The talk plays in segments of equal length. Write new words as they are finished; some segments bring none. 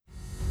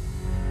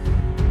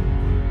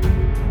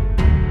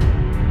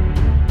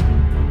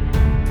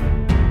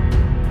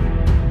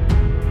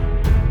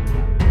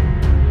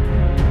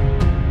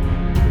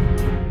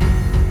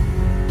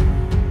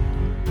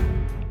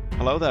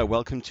there,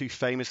 welcome to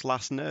Famous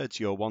Last Nerds,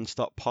 your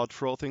one-stop pod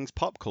for all things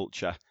pop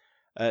culture.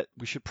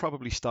 We should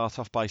probably start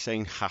off by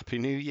saying Happy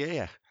New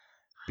Year,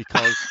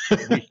 because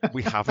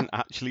we haven't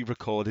actually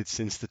recorded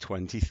since the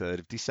 23rd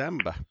of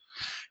December.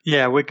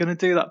 Yeah, we're going to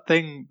do that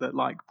thing that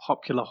like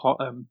popular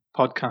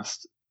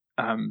podcast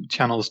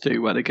channels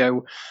do, where they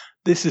go,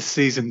 this is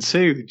season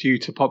 2, due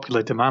to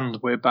popular demand,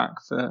 we're back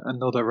for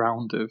another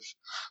round of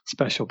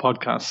special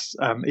podcasts,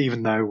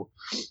 even though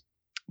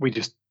we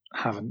just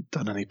haven't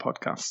done any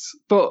podcasts.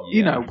 But,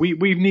 you know,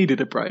 we've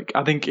needed a break.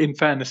 I think in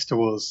fairness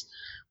to us,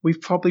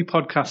 we've probably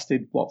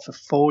podcasted, for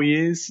 4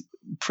 years,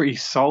 pretty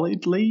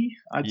solidly,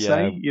 I'd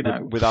say, you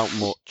know.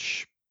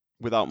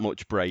 Without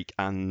much break,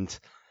 and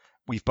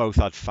we've both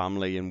had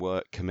family and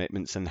work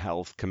commitments and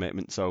health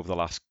commitments over the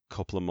last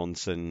couple of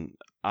months, and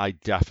I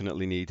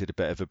definitely needed a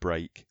bit of a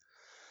break.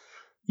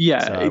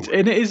 Yeah, so,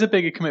 it is a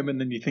bigger commitment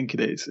than you think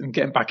it is, and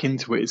getting back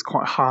into it is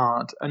quite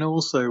hard. And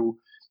also,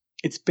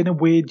 it's been a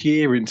weird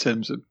year in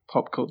terms of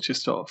pop culture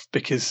stuff,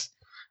 because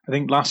I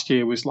think last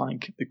year was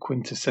like the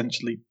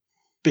quintessentially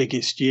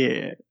biggest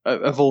year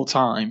of all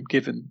time,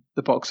 given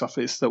the box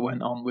office that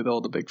went on with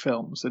all the big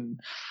films,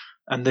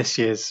 and this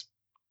year's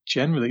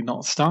generally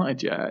not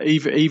started yet.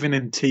 Even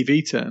in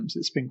TV terms,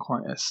 it's been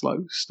quite a slow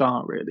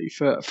start, really,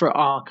 for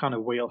our kind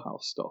of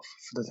wheelhouse stuff,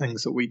 for the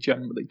things that we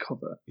generally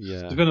cover.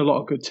 Yeah, there's been a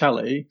lot of good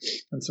telly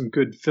and some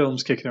good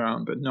films kicking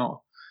around, but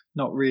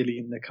not really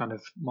in the kind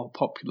of more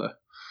popular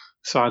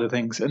side of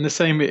things. And the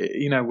same,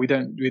 you know, we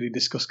don't really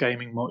discuss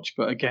gaming much,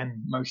 but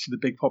again, most of the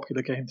big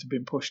popular games have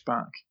been pushed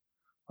back.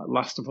 Like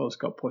Last of Us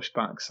got pushed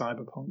back,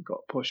 Cyberpunk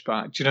got pushed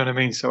back. Do you know what I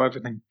mean? So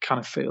everything kind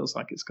of feels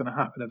like it's going to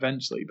happen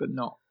eventually, but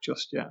not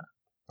just yet.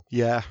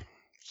 Yeah.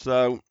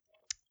 So,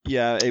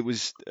 yeah, it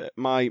was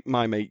my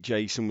mate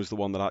Jason was the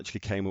one that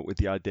actually came up with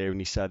the idea, and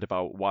he said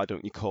about, why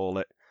don't you call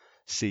it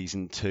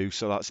season 2?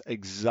 So that's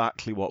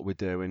exactly what we're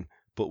doing,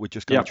 but we're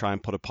just going to try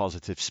and put a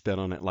positive spin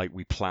on it, like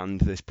we planned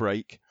this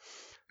break.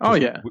 Oh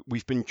yeah,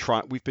 we've been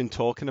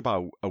talking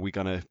about, are we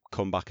going to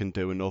come back and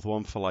do another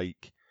one for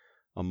like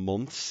a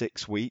month,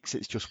 6 weeks?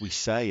 It's just we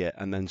say it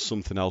and then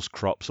something else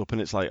crops up,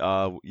 and it's like,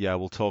 oh yeah,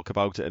 we'll talk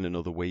about it in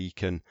another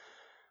week. And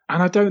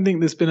I don't think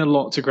there's been a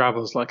lot to grab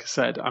us, like I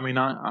said. I mean,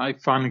 I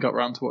finally got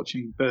around to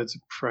watching Birds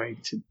of Prey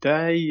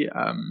today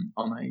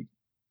on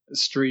a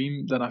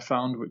stream that I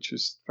found, which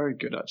was very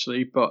good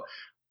actually. But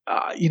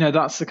you know,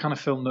 that's the kind of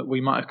film that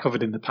we might have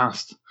covered in the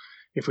past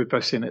if we'd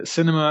both seen it at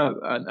cinema,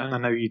 and I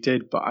know you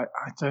did, but I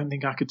don't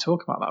think I could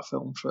talk about that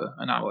film for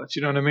an hour. Do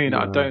you know what I mean? No.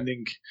 I don't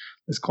think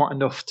there's quite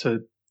enough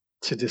to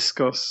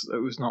discuss. It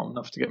was not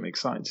enough to get me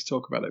excited to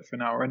talk about it for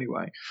an hour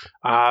anyway.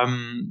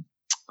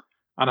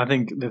 And I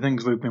think the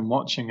things we've been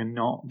watching are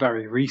not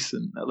very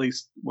recent, at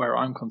least where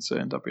I'm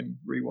concerned. I've been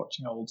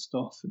rewatching old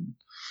stuff and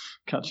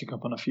catching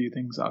up on a few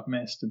things that I've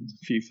missed and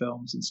a few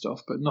films and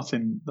stuff, but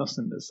nothing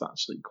that's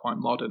actually quite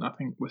modern. I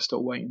think we're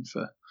still waiting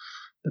for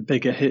the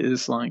bigger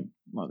hitters like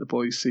The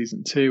Boys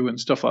season 2 and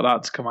stuff like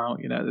that to come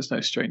out. You know, there's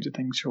no Stranger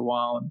Things for a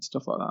while and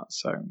stuff like that.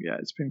 So yeah,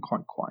 it's been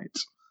quite quiet.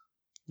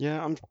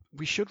 Yeah,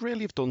 we should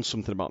really have done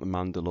something about The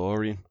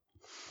Mandalorian.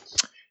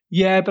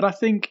 Yeah, but I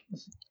think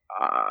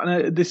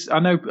I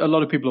know a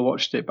lot of people have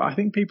watched it, but I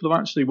think people have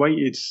actually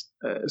waited.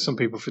 Some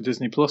people for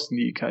Disney Plus in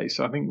the UK,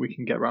 so I think we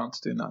can get around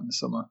to doing that in the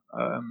summer.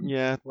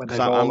 Yeah, because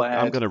I'm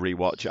going to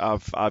rewatch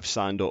it. I've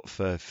signed up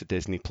for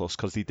Disney Plus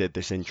because they did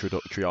this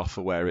introductory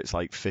offer where it's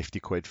like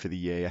 £50 for the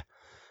year.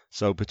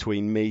 So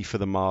between me for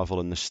the Marvel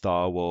and the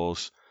Star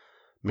Wars,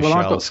 Michelle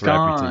I've got for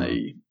Sky,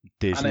 everything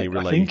Disney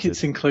related. I think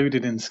it's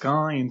included in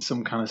Sky, in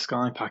some kind of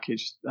Sky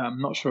package. I'm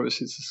not sure it's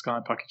the Sky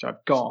package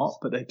I've got,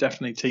 but they've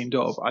definitely teamed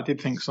up. I did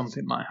think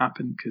something might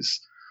happen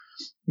because,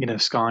 you know,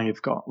 Sky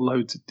have got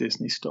loads of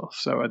Disney stuff,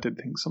 so I did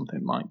think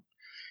something might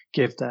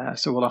give there.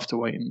 So we'll have to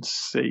wait and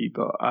see.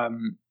 But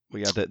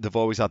they've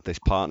always had this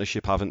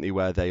partnership, haven't they,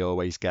 where they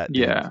always get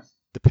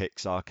the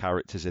Pixar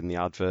characters in the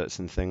adverts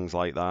and things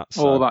like that.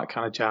 So all that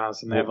kind of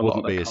jazz, and they have a lot of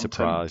wouldn't be a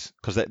surprise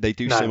because they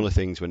do similar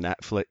things with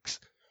Netflix.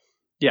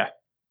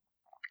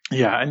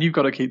 Yeah, and you've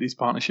got to keep these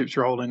partnerships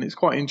rolling. It's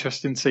quite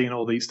interesting seeing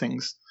all these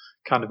things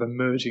kind of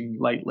emerging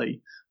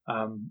lately.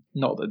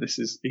 Not that this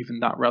is even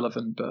that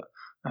relevant, but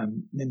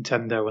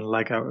Nintendo and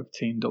Lego have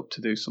teamed up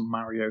to do some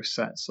Mario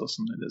sets or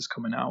something that's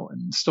coming out,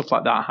 and stuff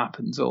like that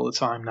happens all the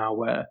time now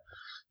where,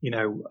 you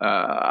know,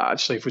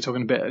 actually, if we're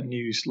talking a bit of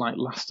news, like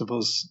Last of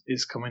Us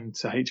is coming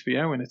to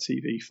HBO in a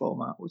TV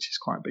format, which is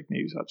quite big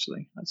news,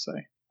 actually, I'd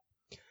say.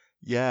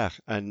 Yeah,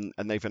 and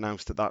they've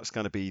announced that that's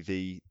going to be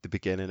the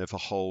beginning of a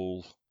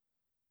whole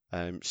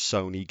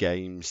Sony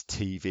Games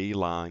TV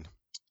line.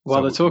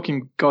 Well, they're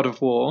talking God of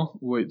War,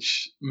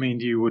 which me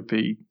and you would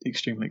be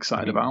extremely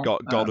excited about.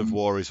 God of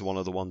War is one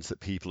of the ones that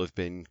people have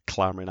been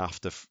clamouring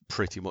after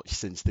pretty much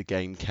since the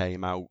game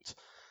came out.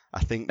 I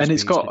think, and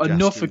it's got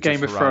enough of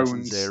Game of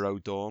Thrones. Zero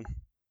Dawn.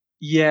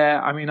 Yeah,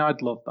 I mean,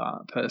 I'd love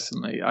that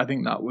personally. I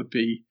think that would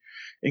be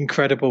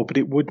incredible, but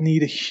it would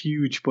need a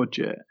huge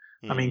budget.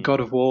 I mean, God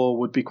of War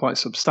would be quite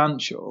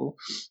substantial.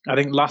 I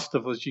think Last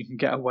of Us, you can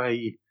get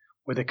away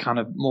with a kind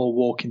of more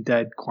Walking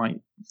Dead,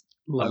 quite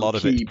low a lot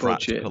of key it's budget.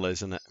 practical,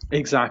 isn't it?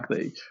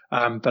 Exactly.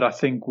 But I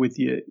think with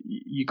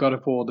you God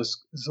of War,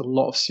 there's a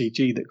lot of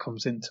CG that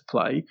comes into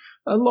play.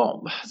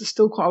 There's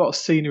still quite a lot of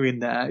scenery in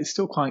there. It's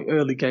still quite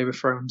early Game of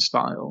Thrones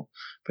style.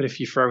 But if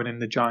you're throwing in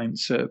the giant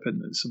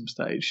serpent at some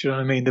stage, you know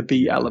what I mean? The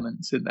beat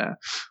elements in there.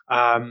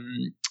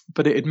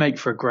 But it'd make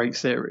for a great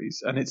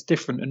series, and it's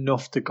different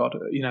enough to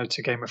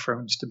to Game of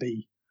Thrones to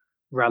be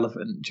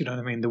relevant. Do you know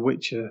what I mean? The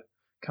Witcher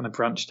kind of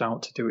branched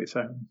out to do its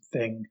own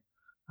thing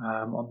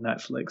on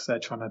Netflix. They're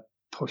trying to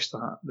push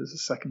that. There's a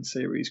second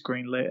series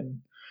greenlit, and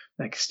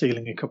they're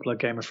stealing a couple of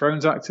Game of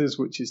Thrones actors,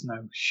 which is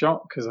no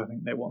shock because I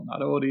think they want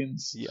that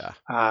audience. Yeah.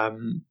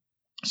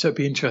 So it'd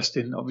be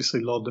interesting. Obviously,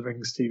 Lord of the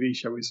Rings TV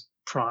show is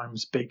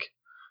Prime's big,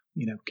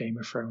 Game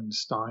of Thrones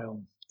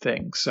style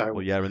thing. So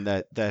and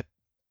they're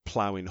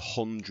plowing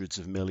hundreds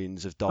of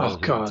millions of dollars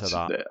into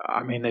that.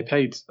 I mean, they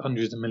paid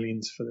hundreds of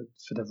millions for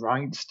the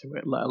rights to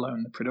it, let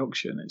alone the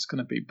production. It's going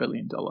to be $1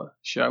 billion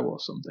show or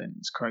something.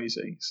 It's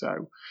crazy.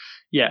 So,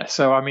 yeah.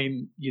 So I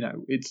mean,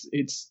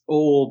 it's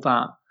all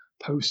that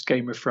post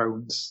Game of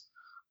Thrones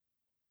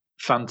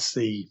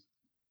fantasy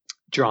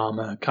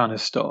drama kind of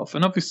stuff,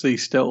 and obviously,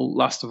 still,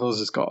 Last of Us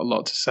has got a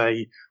lot to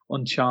say.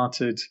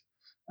 Uncharted,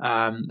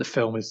 the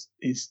film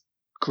is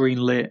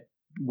greenlit.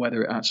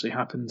 Whether it actually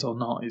happens or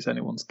not is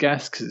anyone's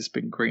guess because it's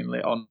been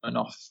greenlit on and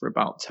off for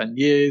about 10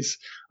 years.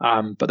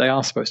 But they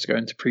are supposed to go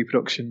into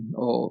pre-production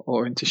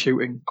or into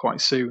shooting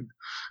quite soon.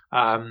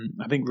 I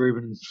think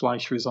Ruben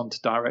Fleischer is on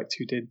to direct,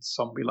 who did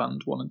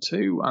Zombieland 1 and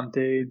 2 and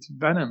did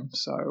Venom.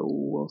 So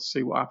we'll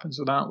see what happens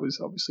with that. With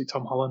obviously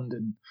Tom Holland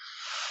and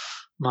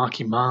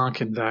Marky Mark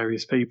and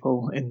various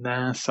people in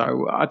there.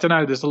 So I don't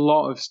know. There's a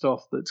lot of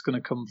stuff that's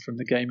going to come from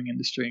the gaming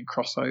industry and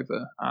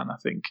crossover. And I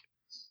think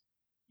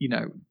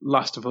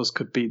Last of Us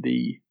could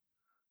be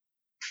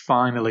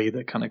finally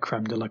the kind of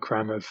creme de la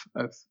creme of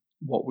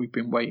what we've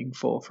been waiting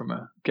for from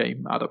a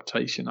game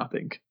adaptation, I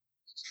think.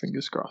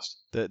 Fingers crossed.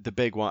 The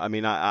big one, I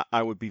mean,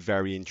 I would be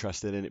very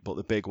interested in it, but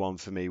the big one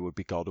for me would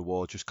be God of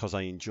War, just because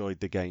I enjoyed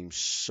the game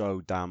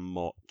so damn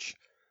much.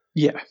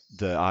 Yeah.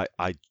 That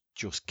I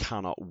just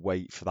cannot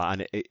wait for that.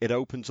 And it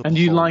opens up. And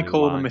you like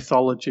all the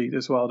mythology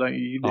as well, don't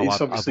you?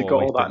 It's obviously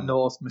got all that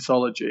Norse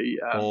mythology.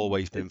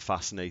 Always been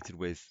fascinated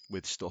with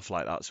stuff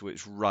like that, so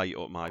it's right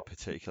up my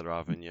particular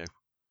avenue.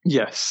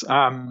 Yes.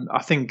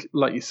 I think,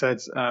 like you said,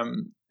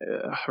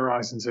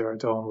 Horizon Zero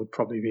Dawn would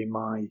probably be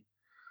my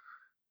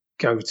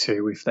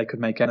go-to if they could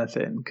make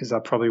anything, because I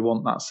probably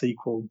want that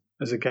sequel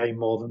as a game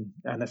more than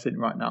anything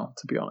right now,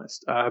 to be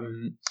honest.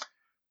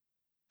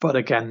 But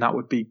again, that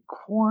would be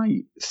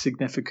quite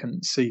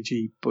significant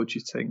CG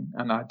budgeting,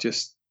 and I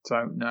just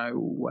don't know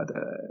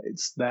whether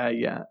it's there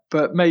yet.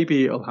 But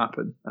maybe it'll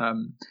happen.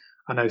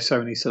 I know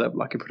Sony set up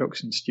like a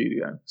production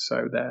studio,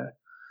 so they're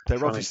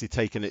obviously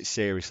taking it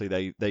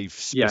seriously. They've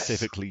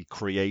specifically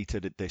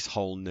created this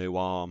whole new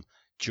arm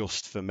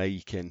just for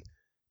making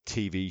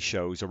TV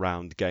shows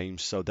around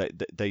games. So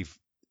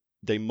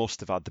they must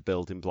have had the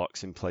building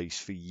blocks in place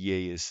for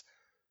years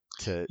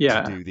to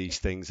do these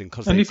things,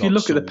 and if you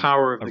look at the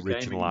power of the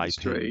gaming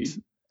industry,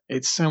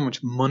 it's so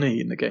much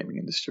money in the gaming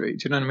industry.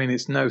 Do you know what I mean?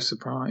 It's no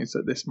surprise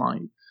that this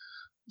might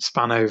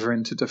span over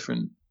into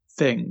different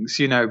things,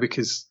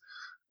 because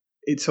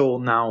it's all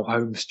now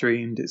home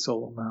streamed. It's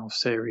all now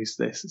series.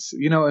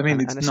 You know what I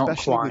mean? It's not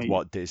quite with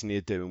what Disney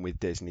are doing with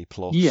Disney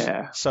Plus.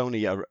 Yeah,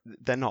 Sony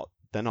they're not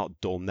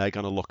done. They're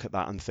going to look at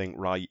that and think,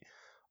 right,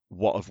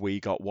 what have we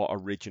got? What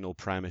original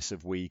premise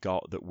have we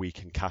got that we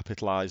can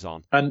capitalize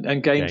on?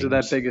 And games are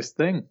their biggest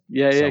thing.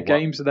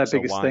 Games are their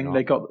biggest thing. Not?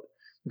 They got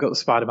the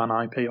Spider-Man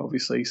IP,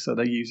 obviously, so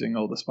they're using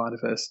all the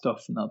Spider-Verse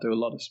stuff, and they'll do a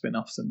lot of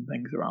spin-offs and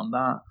things around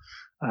that.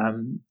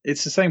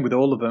 It's the same with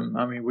all of them.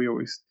 I mean, we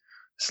always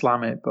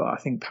slam it, but I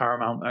think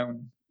Paramount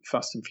own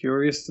Fast and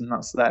Furious, and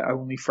that's their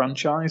only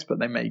franchise, but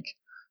they make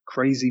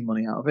crazy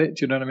money out of it.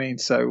 Do you know what I mean?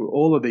 So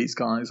all of these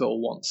guys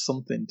all want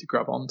something to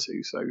grab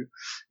onto. So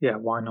yeah,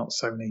 why not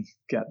Sony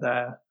get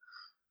their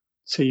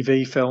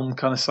TV film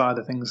kind of side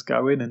of things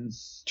going and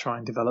try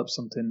and develop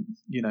something,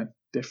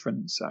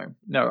 different. So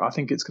no, I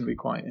think it's going to be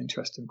quite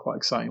interesting, quite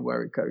exciting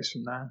where it goes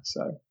from there.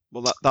 So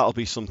well, that'll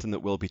be something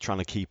that we'll be trying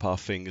to keep our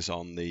fingers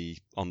on the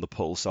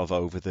pulse of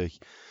over the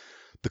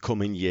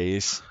coming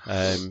years.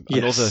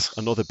 Yes.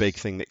 Another big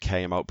thing that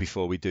came out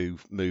before we do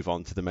move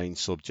on to the main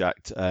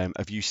subject.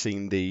 Have you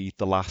seen the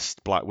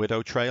last Black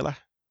Widow trailer?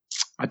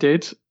 I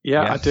did.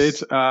 Yeah, yes. I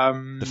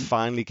did. They've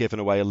finally given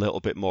away a little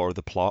bit more of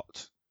the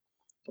plot.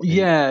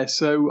 Yeah,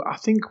 so I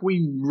think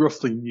we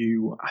roughly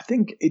knew. I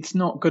think it's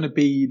not going to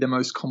be the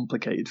most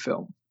complicated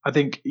film. I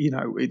think,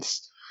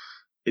 it's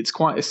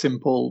quite a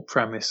simple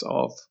premise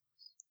of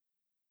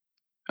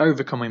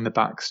overcoming the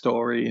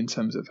backstory in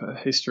terms of her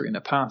history in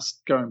the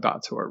past, going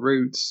back to her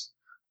roots,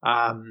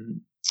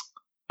 and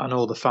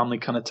all the family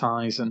kind of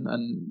ties, and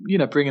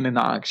bringing in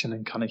that action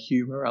and kind of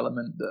humor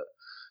element that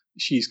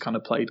she's kind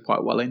of played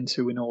quite well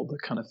into in all the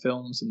kind of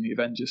films and the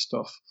Avengers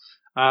stuff.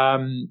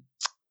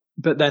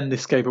 But then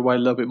this gave away a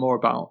little bit more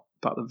about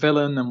the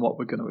villain and what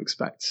we're going to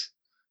expect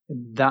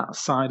that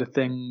side of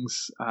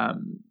things.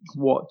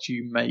 What do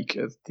you make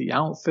of the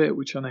outfit,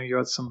 which I know you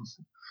had some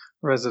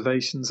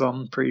reservations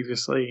on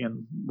previously,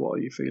 and what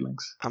are your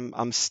feelings?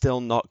 I'm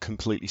still not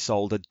completely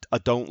sold. I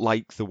don't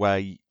like the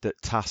way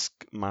that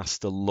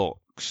Taskmaster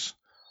looks,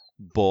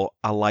 but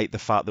I like the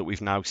fact that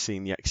we've now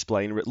seen the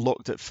explainer. It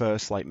looked at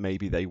first like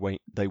maybe they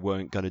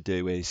weren't going to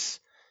do his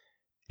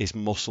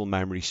muscle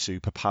memory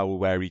superpower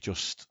where he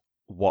just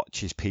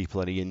watches people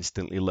and he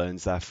instantly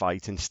learns their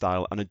fighting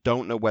style. And I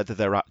don't know whether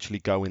they're actually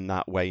going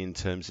that way in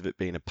terms of it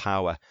being a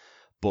power,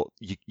 but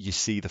you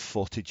see the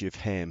footage of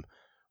him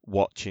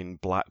watching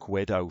Black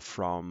Widow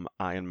from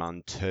Iron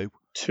Man 2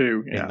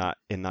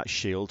 in that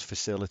shield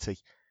facility.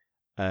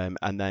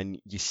 And then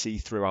you see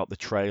throughout the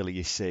trailer,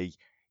 you see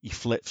he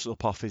flips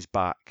up off his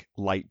back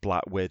like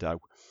Black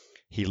Widow.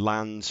 He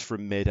lands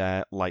from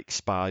midair like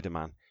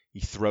Spider-Man. He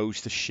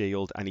throws the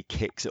shield and he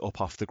kicks it up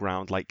off the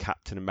ground like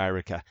Captain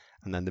America.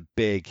 And then the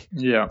big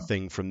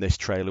thing from this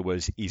trailer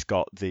was he's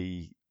got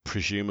the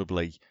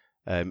presumably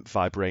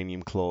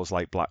vibranium claws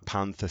like Black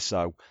Panther.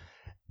 So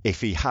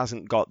if he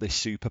hasn't got this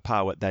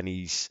superpower, then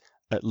he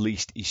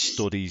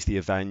studies the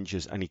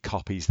Avengers and he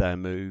copies their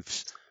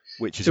moves.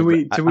 Which is do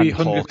we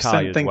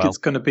 100% think well. It's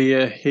going to be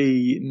a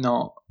he,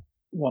 not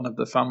one of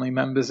the family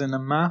members in a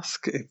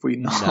mask? If we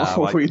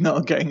not, we're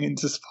not getting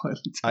into spoiler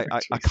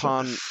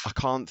territory. I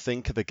can't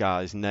think of the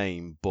guy's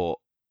name, but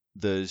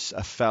there's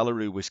a fella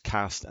who was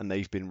cast, and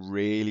they've been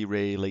really,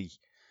 really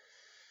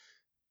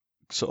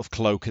sort of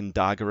cloak and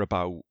dagger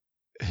about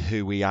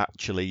who he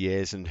actually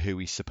is and who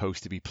he's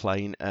supposed to be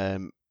playing.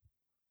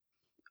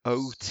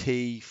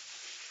 O.T.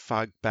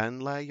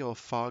 Fagbenle,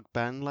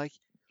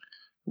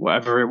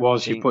 whatever it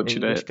was, you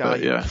butchered English it. Guy,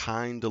 But yeah,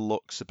 kind of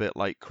looks a bit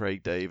like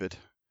Craig David.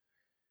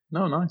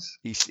 No, nice.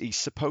 He's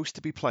supposed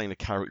to be playing a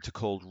character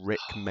called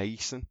Rick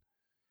Mason.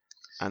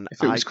 And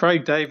if it was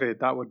Craig David,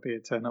 that would be a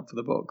turn up for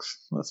the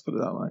books. Let's put it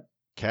that way.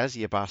 Cares,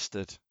 you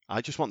bastard. I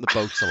just want the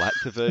Bo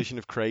Selector version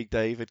of Craig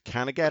David.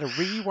 Can I get a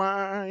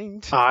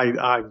rewind?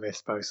 I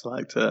miss Bo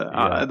Selector.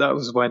 Yeah. That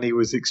was when he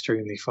was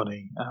extremely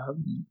funny.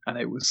 And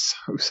it was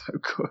so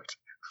good.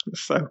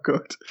 So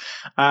good.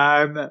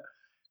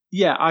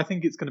 Yeah, I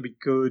think it's going to be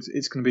good.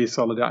 It's going to be a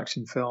solid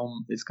action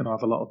film. It's going to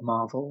have a lot of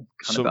Marvel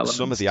kind of elements.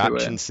 Some of the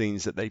action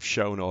scenes that they've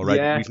shown already.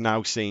 Yeah. We've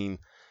now seen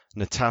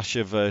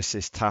Natasha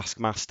versus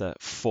Taskmaster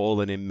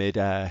falling in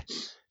midair,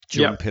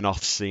 jumping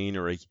off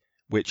scenery,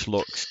 which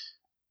looks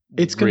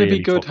It's going really to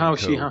be good how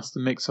cool. She has to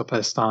mix up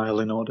her style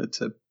in order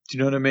to... Do you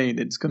know what I mean?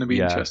 It's going to be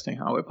interesting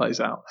how it plays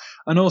out.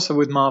 And also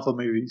with Marvel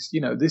movies,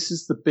 this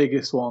is the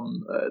biggest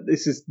one.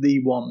 This is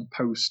the one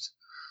post...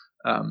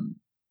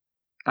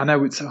 I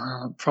know it's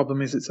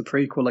problem is it's a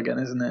prequel again,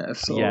 isn't it? Of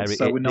sorts,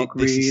 so we're not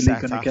really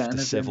going to get anything.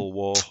 Civil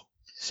War,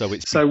 so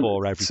it's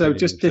before everything. So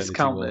just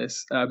discount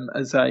this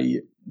as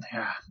even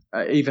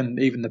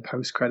the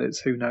post credits.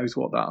 Who knows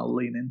what that'll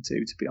lean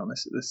into? To be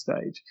honest, at this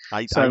stage,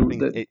 I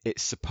think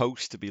it's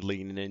supposed to be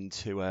leaning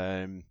into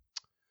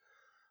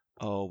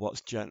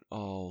Thunderbolts.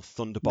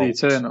 The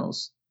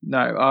Eternals.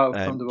 No,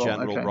 Thunderbolts.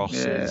 General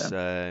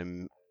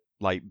Ross's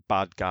like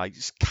bad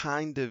guys,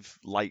 kind of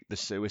like the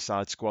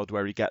Suicide Squad,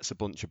 where he gets a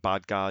bunch of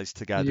bad guys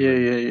together.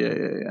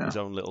 Yeah. His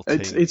own little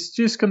team. It's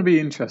just going to be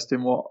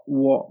interesting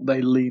what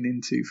they lean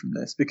into from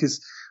this,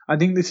 because I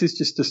think this is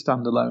just a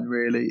standalone.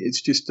 Really,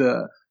 it's just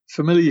a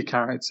familiar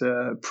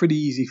character, pretty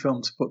easy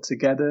film to put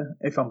together.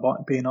 If I'm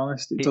being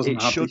honest, it doesn't.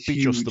 It should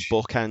be just the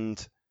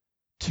bookend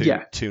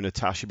to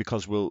Natasha,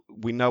 because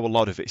we know a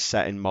lot of it's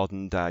set in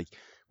modern day.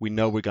 We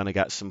know we're going to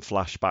get some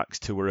flashbacks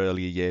to her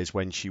earlier years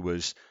when she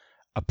was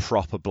a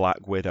proper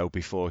Black Widow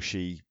before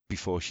she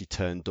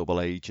turned double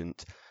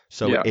agent.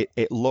 So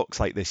it looks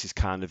like this is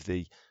kind of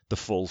the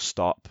full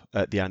stop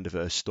at the end of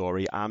her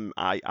story.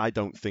 I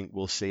don't think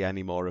we'll see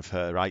any more of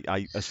her.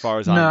 I as far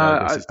as I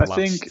know, this is the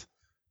last.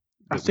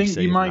 I think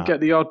you might get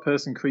the odd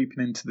person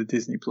creeping into the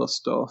Disney Plus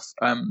stuff.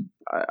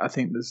 I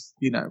think there's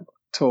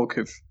talk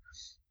of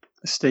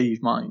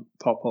Steve might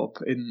pop up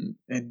in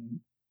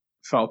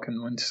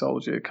Falcon Winter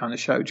Soldier kind of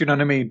show. Do you know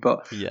what I mean?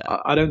 But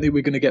I don't think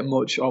we're going to get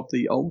much of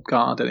the old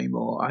guard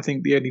anymore. I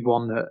think the only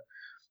one that,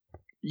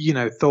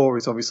 Thor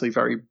is obviously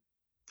very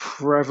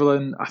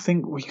prevalent. I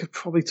think we could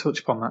probably touch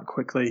upon that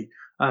quickly.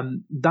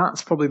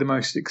 That's probably the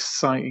most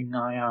excited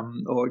I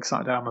am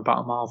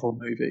about a Marvel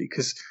movie,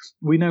 because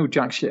we know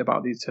jack shit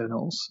about the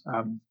Eternals,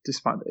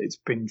 despite that it's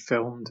been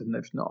filmed and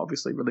they've not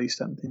obviously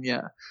released anything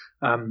yet.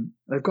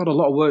 They've got a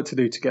lot of work to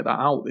do to get that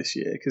out this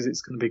year, because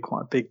it's going to be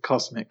quite a big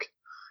cosmic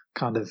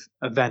kind of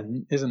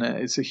event, isn't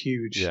it? It's a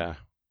huge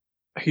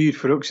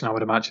production, I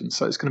would imagine.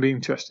 So it's going to be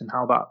interesting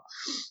how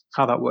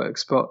that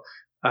works. But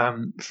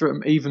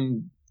from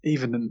even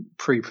in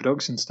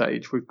pre-production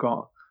stage, we've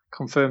got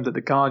confirmed that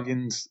the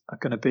Guardians are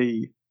going to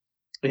be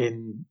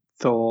in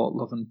Thor: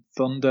 Love and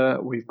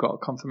Thunder. We've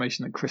got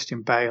confirmation that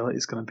Christian Bale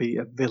is going to be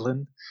a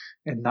villain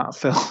in that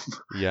film.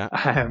 Yeah.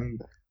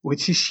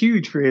 which is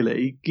huge,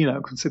 really,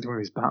 considering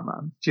he's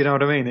Batman. Do you know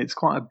what I mean? It's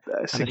quite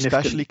a significant and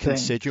especially thing.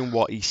 considering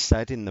what he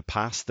said in the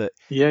past that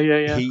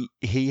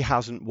he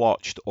hasn't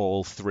watched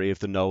all 3 of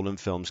the Nolan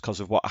films because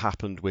of what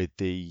happened with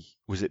the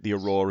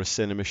Aurora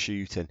cinema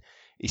shooting.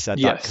 He said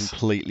that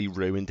completely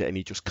ruined it, and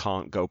he just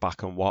can't go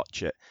back and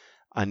watch it.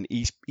 And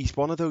he's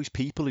one of those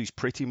people who's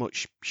pretty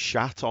much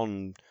shat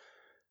on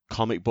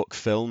comic book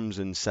films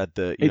and said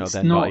that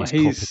they're not his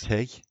cup of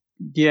tea.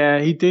 Yeah,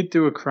 he did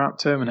do a crap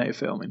Terminator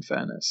film, in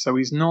fairness. So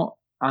he's not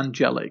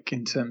angelic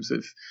in terms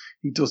of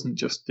he doesn't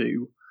just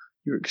do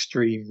your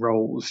extreme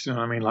roles, you know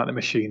what I mean, like the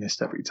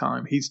Machinist every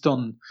time. He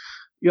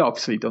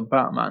obviously done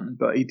Batman,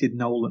 but he did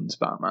Nolan's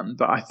Batman.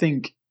 But I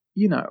think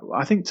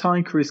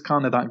Taika is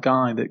kind of that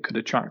guy that could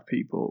attract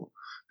people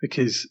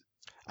because.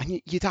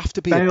 And you'd have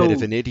to be a bit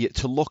of an idiot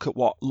to look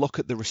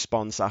at the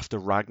response after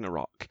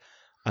Ragnarok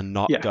and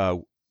not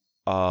go,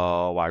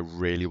 oh, I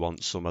really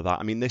want some of that.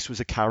 I mean, this was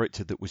a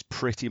character that was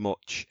pretty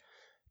much,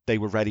 they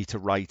were ready to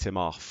write him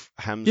off.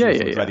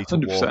 Hemsworth was ready to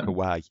 100%. Walk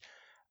away.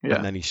 Yeah.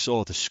 And then he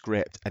saw the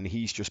script and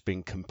he's just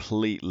been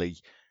completely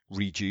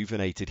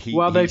rejuvenated. He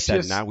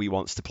said now he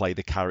wants to play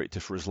the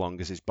character for as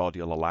long as his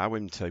body will allow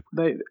him to.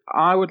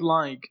 I would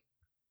like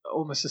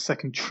almost a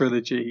second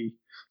trilogy.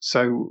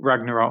 So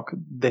Ragnarok,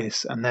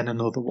 this, and then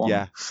another one.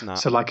 Yeah, snap.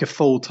 So like a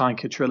full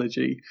Taika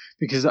trilogy.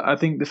 Because I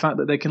think the fact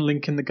that they can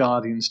link in the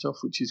Guardian stuff,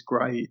 which is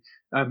great.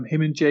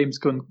 Him and James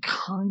Gunn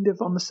kind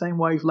of on the same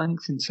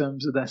wavelength in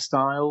terms of their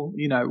style.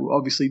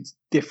 Obviously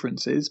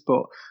differences,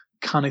 but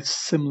kind of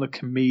similar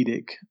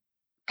comedic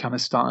kind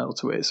of style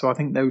to it. So I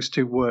think those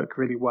two work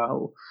really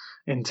well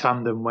in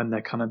tandem when they're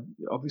kind of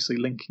obviously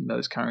linking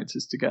those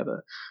characters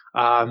together.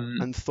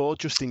 And Thor,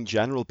 just in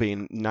general,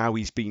 now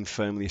he's been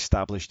firmly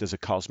established as a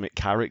cosmic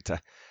character.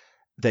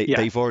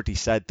 They've already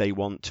said they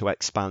want to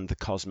expand the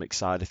cosmic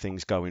side of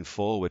things going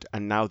forward,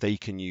 and now they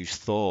can use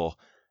Thor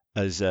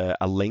as a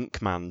link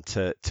man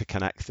to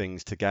connect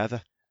things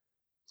together.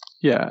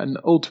 Yeah, and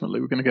ultimately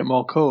we're going to get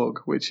more Korg,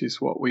 which is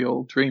what we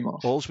all dream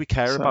of. All we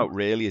care about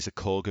really is a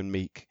Korg and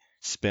Meek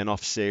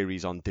spin-off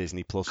series on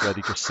Disney Plus where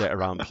they just sit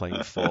around playing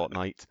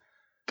Fortnite.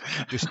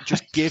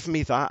 Just give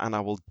me that and I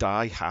will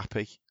die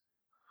happy.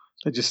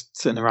 They're just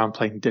sitting around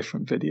playing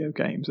different video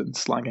games and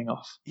slagging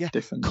off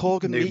different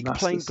Korg and Meek masters.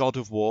 playing God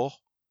of War.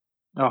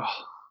 Oh.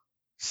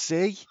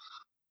 See?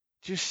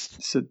 This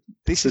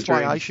is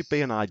why I should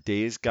be an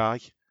ideas guy.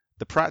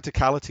 The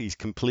practicalities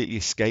completely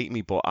escape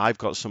me, but I've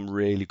got some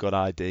really good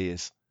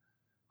ideas.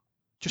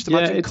 Just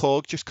imagine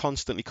Korg just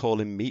constantly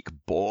calling Meek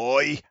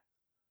boy.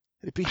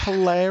 It'd be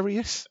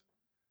hilarious.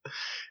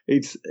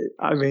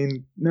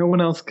 No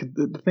one else could.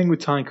 The thing with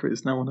Taika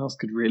is no one else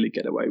could really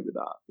get away with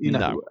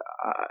that.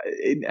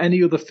 In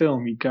any other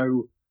film, you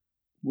go,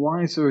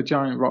 why is there a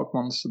giant rock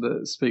monster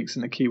that speaks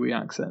in a Kiwi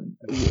accent?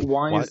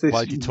 Why is this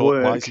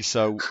work? Why is he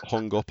so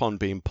hung up on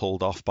being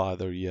pulled off by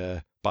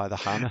the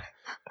hammer?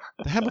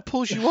 The hammer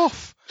pulls you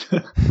off.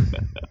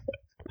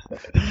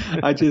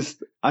 I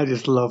just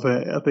love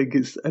it. I think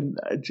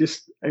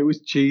it was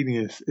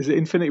genius. Is it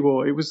Infinity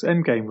War? It was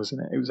Endgame,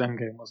 wasn't it? It was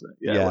Endgame, wasn't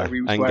it? Yeah, where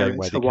he was Endgame,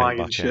 wearing his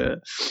Hawaiian shirt.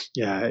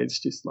 Yeah, it's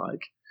just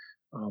like,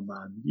 oh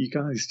man, you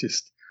guys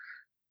just,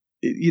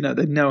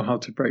 they know how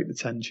to break the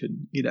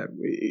tension.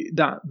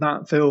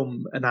 That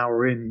film, an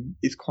hour in,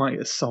 is quite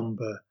a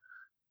somber,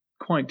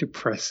 quite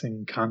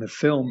depressing kind of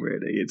film,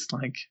 really. It's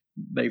like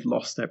they've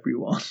lost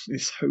everyone.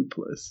 It's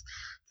hopeless.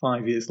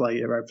 5 years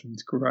later,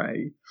 everything's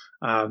grey.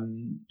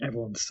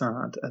 Everyone's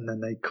sad, and then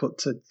they cut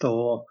to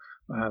Thor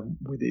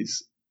with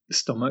his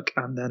stomach,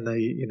 and then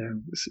they,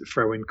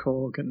 throw in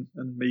Korg and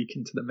Meek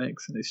into the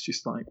mix, and it's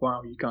just like,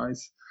 wow, you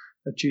guys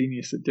are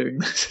genius at doing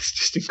this. It's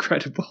just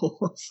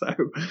incredible. So,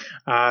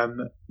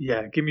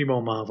 give me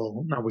more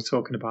Marvel. Now we're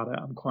talking about it,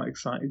 I'm quite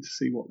excited to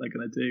see what they're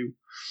going to do,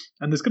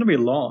 and there's going to be a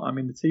lot. I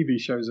mean, the TV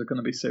shows are going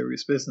to be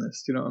serious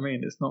business. Do you know what I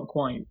mean?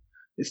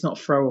 It's not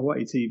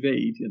throwaway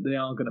TV. They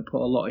are going to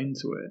put a lot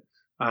into it.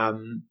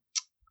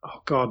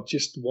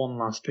 Just one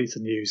last piece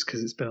of news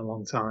because it's been a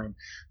long time.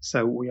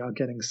 So we are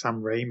getting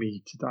Sam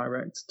Raimi to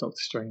direct Doctor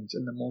Strange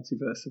and the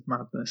Multiverse of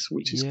Madness,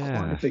 which is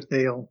quite a big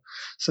deal.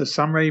 So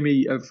Sam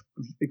Raimi of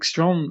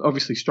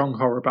strong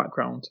horror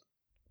background.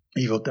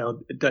 Evil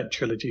Dead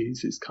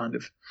trilogies is kind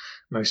of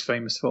most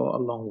famous for,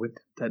 along with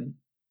then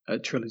a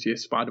trilogy of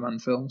Spider-Man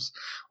films,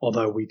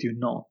 although we do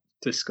not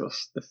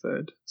discuss the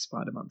third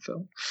Spider-Man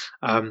film.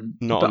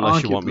 Not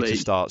unless you want me to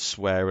start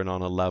swearing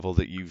on a level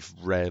that you've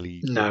rarely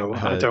No,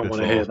 heard I don't before.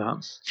 want to hear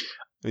that.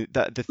 I mean,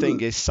 the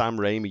thing is, Sam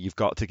Raimi, you've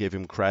got to give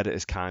him credit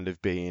as kind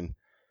of being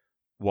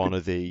one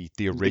of the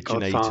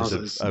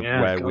originators of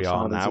where we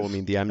are now. I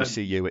mean, the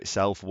MCU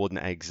itself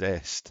wouldn't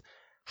exist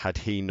had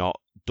he not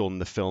done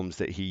the films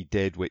that he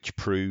did, which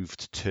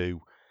proved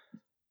to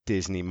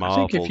Disney,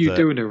 Marvel. I think if you're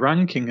doing a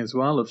ranking as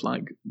well of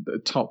like the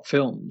top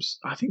films,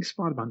 I think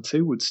Spider-Man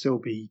 2 would still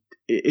be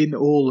in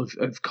all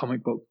of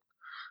comic book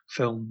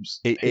films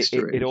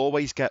history. It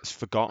always gets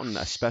forgotten,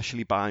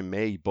 especially by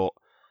me, but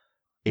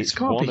It's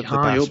one of the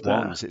best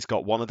ones. It's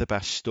got one of the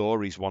best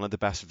stories, one of the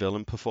best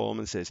villain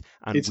performances,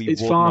 and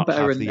it's far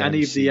better than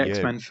any of the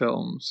X-Men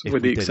films,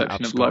 with the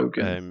exception of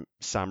Logan.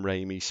 Sam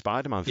Raimi's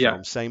Spider-Man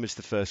film, same as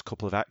the first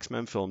couple of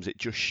X-Men films. It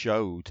just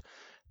showed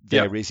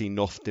there is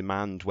enough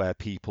demand where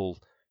people,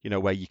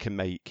 where you can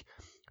make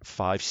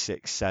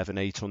 $500, $600,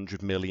 $700,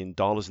 $800 million,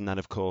 and then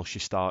of course you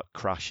start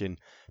crashing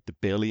the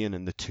billion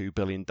and the $2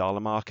 billion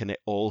mark, and it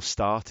all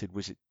started.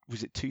 Was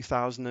it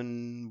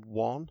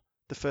 2001,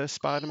 the first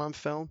Spider-Man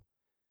film?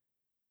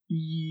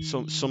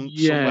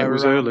 Somewhere it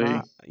was around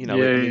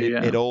early.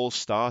 That. It all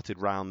started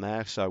around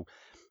there, so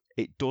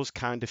it does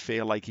kind of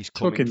feel like he's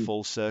coming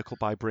full circle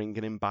by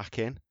bringing him back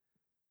in.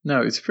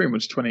 No, it's pretty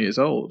much 20 years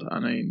old. I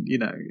mean,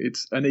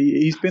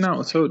 he's been out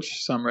of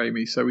touch, Sam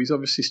Raimi, so he's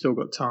obviously still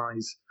got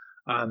ties.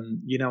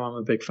 I'm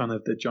a big fan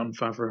of the Jon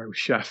Favreau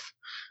Chef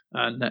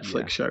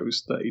Netflix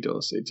shows that he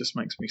does. It just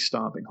makes me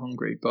starving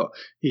hungry. But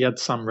he had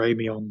Sam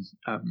Raimi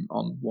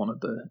on one of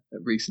the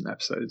recent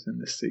episodes in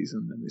this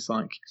season, and it's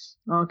like,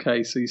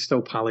 okay, so he's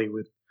still pally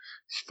with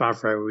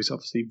Favreau, who's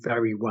obviously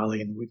very well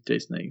in with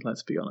Disney.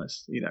 Let's be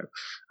honest,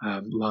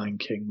 Lion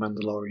King,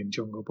 Mandalorian,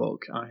 Jungle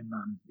Book, Iron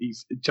Man.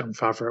 Jon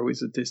Favreau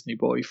is a Disney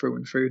boy through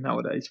and through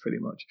nowadays, pretty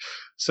much.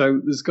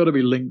 So there's got to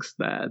be links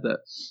there that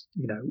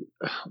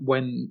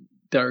when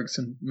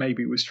Derrickson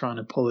maybe was trying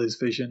to pull his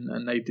vision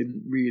and they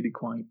didn't really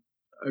quite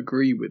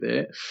agree with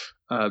it.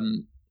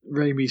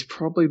 Raimi's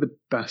probably the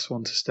best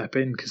one to step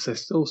in because they're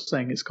still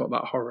saying it's got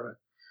that horror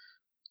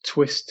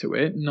twist to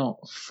it, not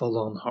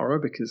full-on horror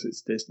because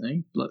it's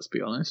Disney, let's be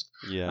honest.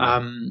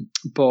 Yeah.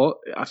 But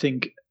I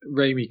think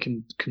Raimi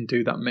can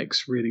do that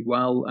mix really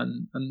well,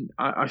 and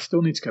I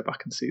still need to go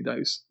back and see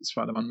those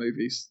Spider-Man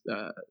movies,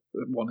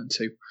 1 and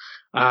 2.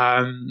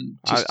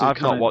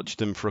 I've not watched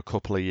them for a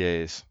couple of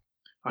years.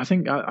 I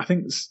think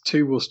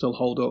 2 will still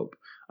hold up,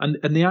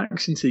 and the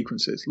action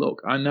sequences.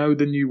 Look, I know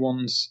the new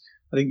ones.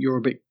 I think you're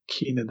a bit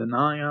keener than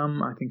I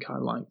am. I think I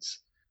liked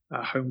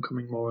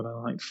Homecoming more than I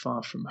liked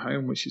Far From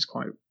Home, which is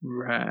quite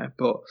rare.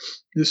 But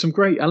there's some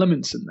great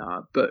elements in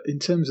that. But in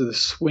terms of the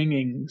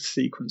swinging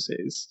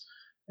sequences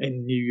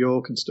in New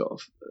York and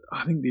stuff,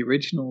 I think the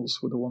originals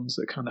were the ones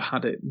that kind of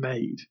had it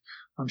made.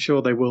 I'm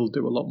sure they will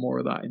do a lot more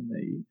of that in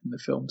the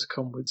film to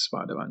come with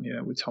Spider-Man,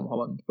 with Tom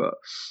Holland. But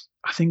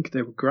I think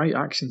they were great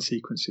action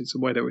sequences,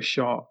 the way they were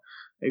shot.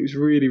 It was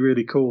really,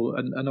 really cool.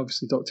 And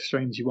obviously, Doctor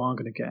Strange, you are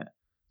going to get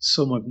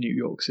some of New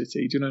York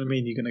City. Do you know what I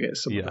mean? You're going to get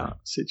some of that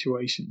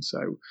situation.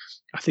 So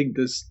I think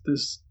there's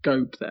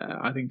scope there.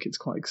 I think it's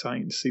quite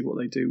exciting to see what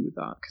they do with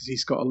that because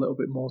he's got a little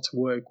bit more to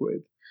work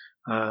with.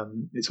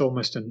 It's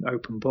almost an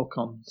open book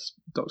on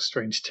Doctor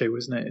Strange 2,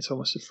 isn't it? It's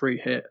almost a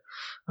free hit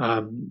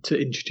to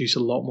introduce a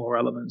lot more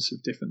elements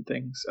of different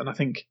things. And I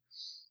think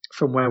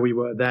from where we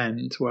were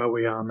then to where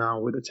we are now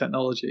with the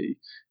technology,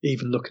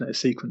 even looking at a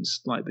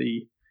sequence like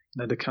the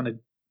kind of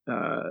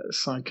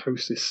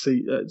psychosis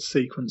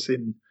sequence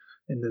in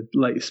the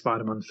latest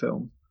Spider-Man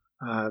film,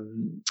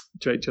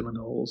 Jake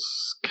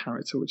Gyllenhaal's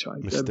character, which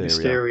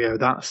Mysterio,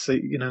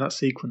 that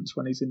sequence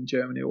when he's in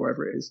Germany or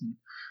wherever it is, and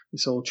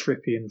it's all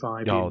trippy and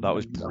vibey. Oh, that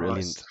was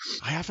brilliant.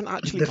 I haven't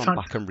actually gone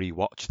back and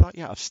rewatched that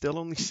yet. I've still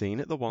only seen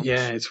it the once.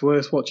 Yeah, it's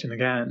worth watching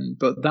again.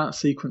 But that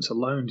sequence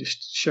alone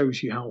just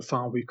shows you how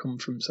far we've come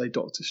from, say,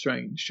 Doctor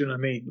Strange. Do you know what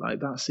I mean?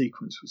 Like, that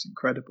sequence was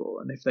incredible.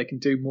 And if they can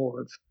do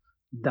more of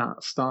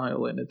that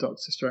style in a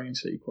Doctor Strange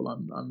sequel,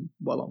 I'm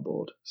well on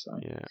board. So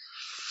yeah.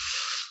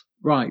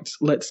 Right,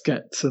 let's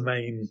get to the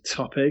main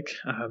topic.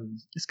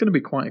 It's going to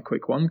be quite a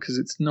quick one because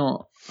it's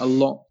not a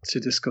lot to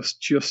discuss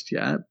just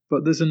yet,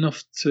 but there's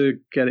enough to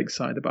get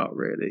excited about,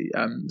 really.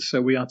 So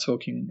we are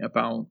talking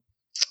about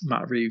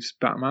Matt Reeves'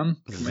 Batman.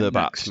 The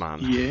Batman.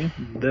 Year,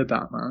 the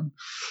Batman.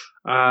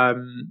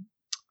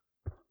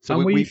 So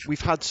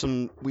we've had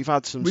some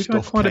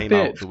stuff quite came a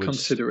bit out.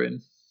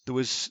 Considering there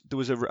was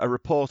a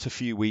report a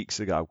few weeks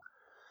ago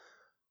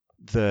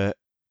that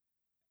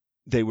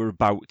they were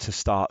about to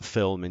start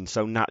filming,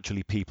 so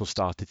naturally people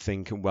started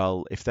thinking,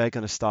 well, if they're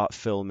going to start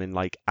filming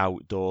like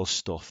outdoor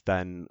stuff,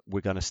 then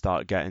we're going to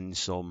start getting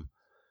some,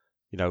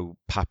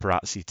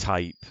 paparazzi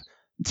type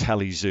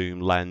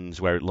telezoom lens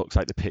where it looks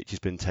like the picture's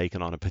been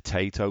taken on a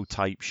potato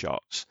type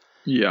shots.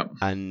 Yeah.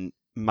 And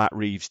Matt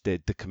Reeves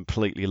did the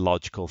completely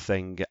logical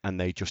thing, and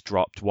they just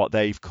dropped what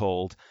they've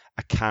called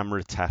a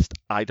camera test.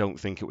 I don't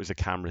think it was a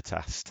camera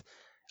test.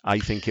 I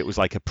think it was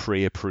like a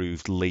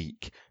pre-approved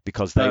leak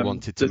because they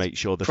wanted to make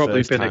sure the first time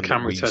probably been a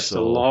camera test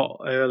a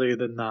lot earlier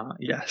than that.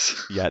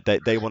 Yes. Yeah,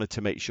 they wanted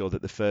to make sure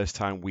that the first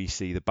time we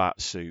see the bat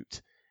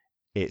suit,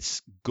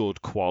 it's good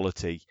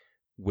quality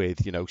with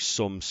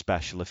some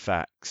special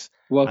effects.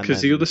 Well,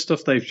 because the other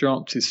stuff they've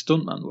dropped is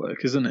stuntman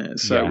work, isn't it?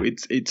 So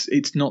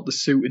it's not the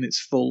suit in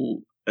its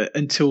full.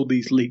 Until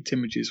these leaked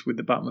images with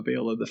the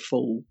Batmobile are the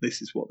full,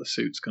 this is what the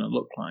suit's going to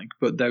look like.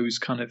 But those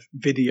kind of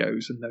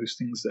videos and those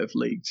things that have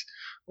leaked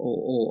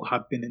or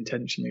have been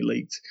intentionally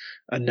leaked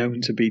are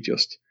known to be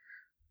just,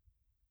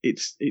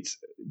 it's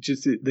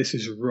just, this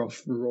is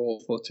rough, raw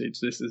footage.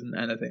 This isn't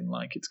anything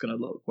like it's going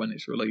to look when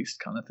it's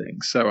released kind of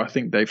thing. So I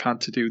think they've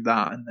had to do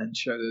that and then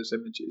show those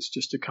images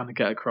just to kind of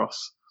get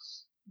across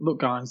look,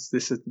 guys,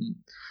 this isn't,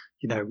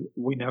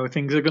 we know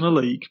things are going to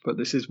leak, but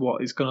this is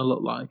what it's going to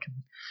look like, and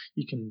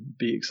you can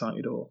be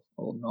excited or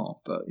not.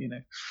 But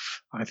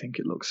I think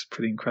it looks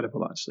pretty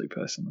incredible, actually,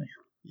 personally.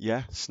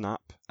 Yeah,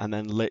 snap. And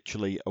then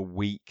literally a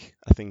week,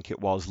 I think it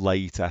was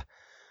later,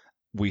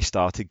 we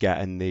started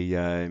getting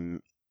the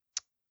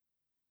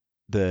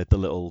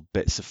little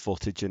bits of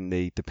footage and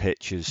the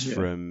pictures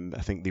from,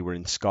 I think they were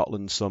in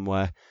Scotland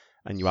somewhere,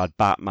 and you had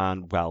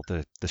Batman, well,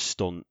 the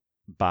stunt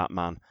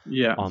Batman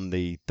on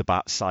the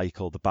bat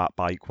cycle, the bat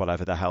bike,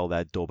 whatever the hell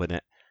they're dubbing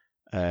it,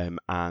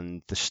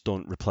 and the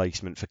stunt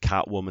replacement for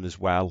Catwoman as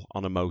well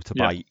on a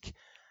motorbike.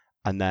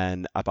 And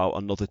then about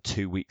another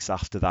 2 weeks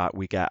after that,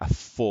 we get a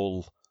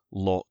full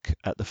look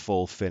at the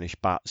full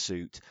finished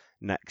Batsuit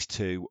next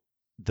to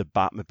the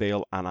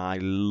Batmobile, and I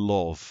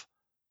love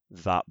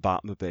that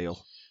Batmobile.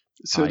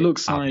 So it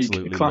looks like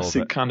a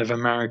classic kind of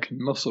American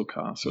muscle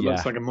car. So it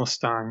looks like a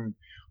Mustang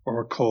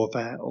or a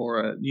Corvette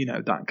or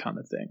that kind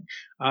of thing.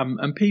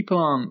 And people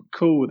aren't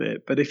cool with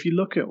it. But if you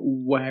look at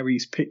where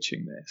he's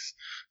pitching this,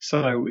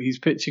 so he's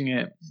pitching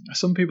it,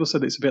 some people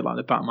said it's a bit like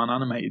the Batman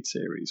animated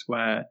series,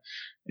 where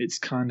it's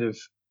kind of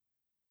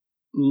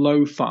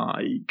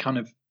lo-fi, kind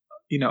of,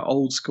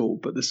 old school,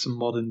 but there's some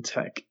modern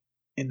tech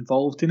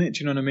involved in it. Do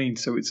you know what I mean?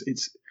 So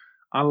it's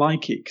I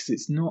like it because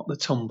it's not the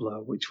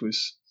Tumbler, which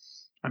was,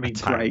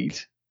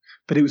 great,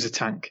 but it was a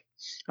tank.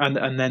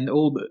 And then a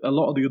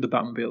lot of the other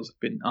Batmobiles have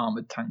been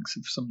armored tanks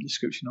of some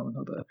description or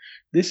another.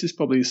 This is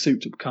probably a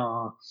souped-up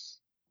car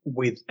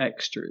with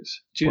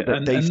extras.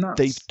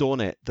 They've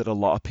done it that a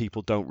lot of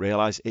people don't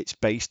realize. It's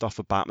based off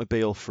a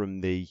Batmobile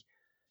from the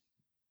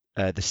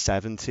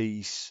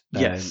 70s,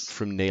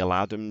 from Neil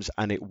Adams,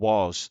 and it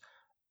was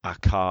a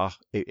car.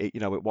 It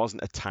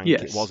wasn't a tank.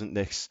 Yes. It wasn't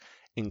this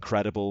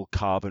incredible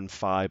carbon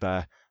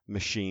fiber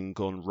machine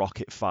gun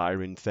rocket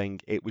firing thing.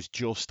 It was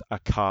just a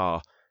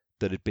car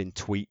that had been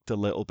tweaked a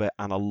little bit.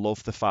 And I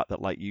love the fact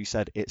that, like you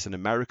said, it's an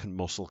American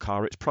muscle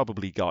car. It's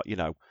probably got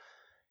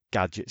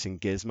gadgets and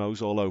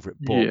gizmos all over it,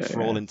 but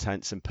for all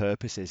intents and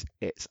purposes,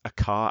 it's a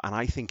car, and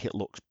I think it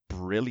looks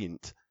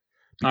brilliant.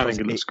 I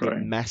think it looks great.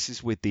 It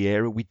messes with the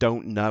era. We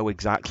don't know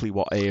exactly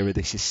what era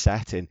this is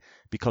set in,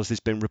 because there's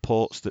been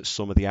reports that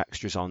some of the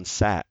extras on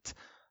set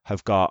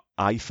have got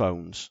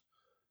iPhones.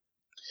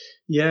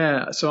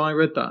 Yeah, so I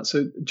read that.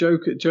 So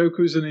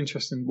Joker was an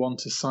interesting one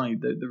to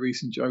cite, the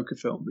recent Joker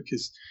film,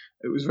 because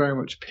it was very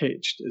much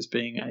pitched as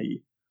being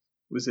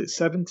was it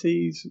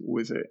 70s?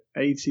 Was it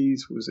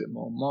 80s? Was it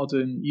more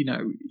modern?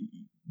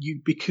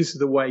 Because of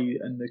the way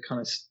and the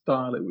kind of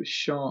style it was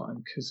shot,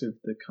 and because of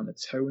the kind of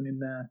tone in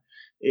there,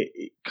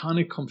 it kind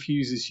of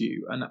confuses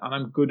you. And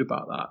I'm good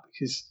about that,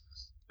 because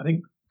I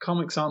think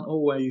comics aren't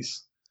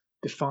always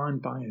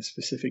defined by a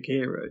specific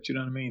era. Do you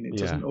know what I mean? It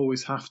doesn't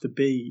always have to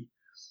be,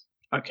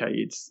 okay,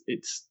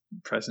 it's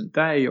present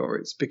day, or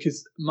it's,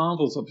 because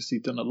Marvel's obviously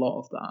done a lot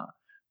of that,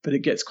 but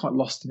it gets quite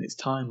lost in its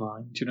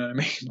timeline. Do you know what I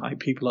mean? Like,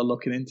 people are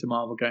looking into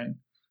Marvel going,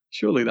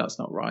 surely that's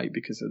not right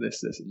because of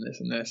this, this, and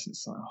this, and this.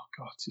 It's like, oh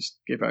God, just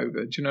give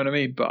over. Do you know what I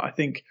mean? But I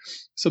think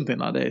something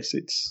like this,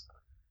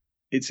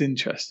 it's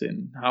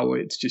interesting how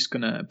it's just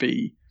going to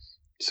be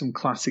some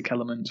classic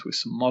elements with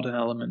some modern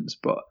elements,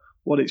 but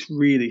what it's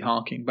really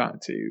harking back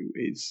to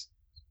is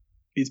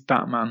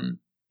Batman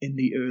in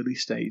the early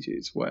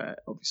stages, where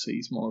obviously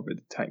he's more of a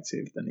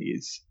detective than he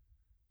is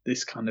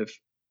this kind of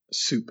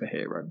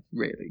superhero,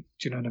 really.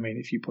 Do you know what I mean,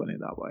 if you put it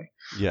that way?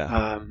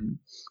 Yeah.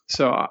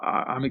 So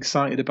I'm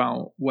excited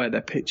about where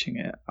they're pitching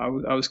it. I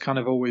was kind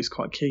of always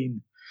quite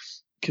keen,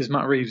 because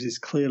Matt Reeves is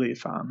clearly a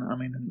fan. I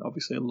mean, and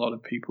obviously a lot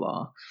of people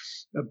are.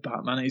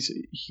 Batman is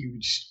a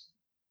huge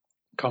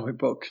comic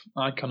book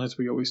icon, as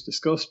we always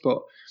discuss,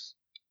 but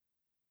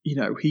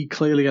he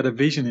clearly had a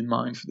vision in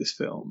mind for this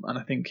film, and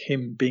I think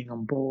him being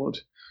on board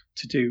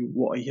to do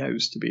what he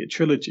hopes to be a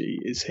trilogy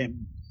is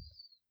him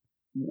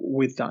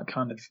with that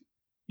kind of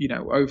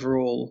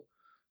overall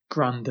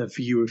grander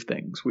view of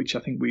things, which I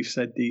think we've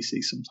said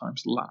DC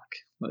sometimes lack,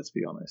 let's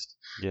be honest.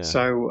 Yeah.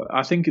 So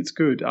I think it's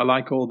good. I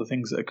like all the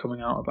things that are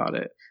coming out about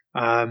it.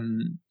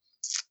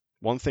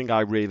 One thing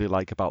I really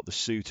like about the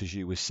suit, as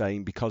you were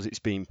saying, because it's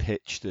being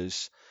pitched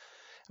as,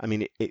 I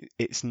mean,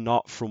 it's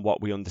not, from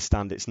what we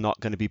understand, it's not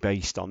going to be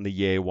based on the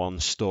year one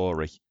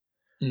story.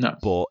 No.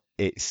 But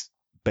it's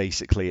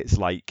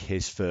like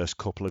his first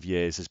couple of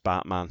years as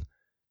Batman.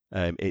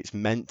 It's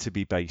meant to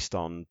be based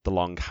on the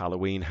Long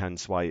Halloween,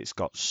 hence why it's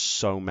got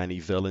so many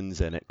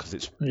villains in it, because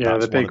it's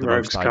the big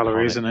rogues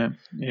gallery, isn't it?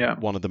 Yeah,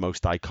 one of the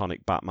most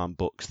iconic Batman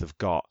books they've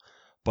got.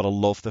 But I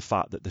love the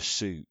fact that the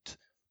suit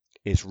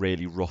is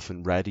really rough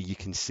and ready. You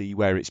can see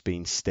where it's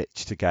been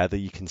stitched together.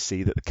 You can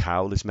see that the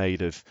cowl is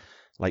made of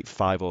like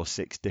 5 or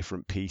 6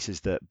 different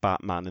pieces that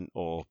Batman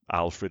or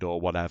Alfred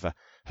or whatever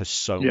has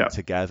sewn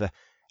together,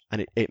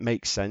 and it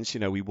makes sense.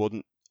 We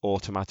wouldn't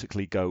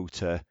automatically go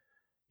to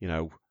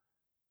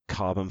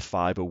carbon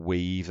fiber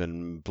weave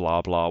and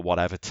blah blah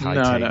whatever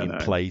titanium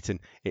plate, and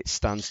it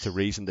stands to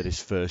reason that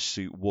his first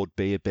suit would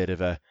be a bit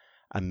of a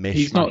and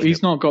He's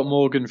not got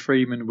Morgan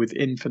Freeman with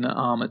infinite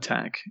armor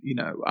tech,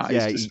 at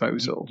his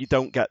disposal. You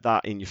don't get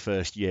that in your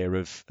first year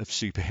of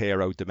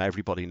superhero-dom.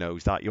 Everybody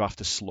knows that. You have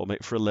to slum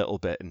it for a little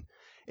bit, and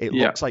it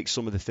looks like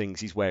some of the things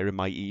he's wearing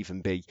might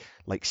even be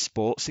like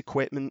sports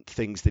equipment,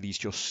 things that he's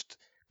just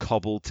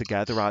cobbled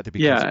together, either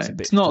because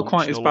it's not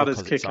quite as bad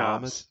as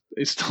Kick-Ass.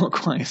 It's not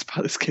quite as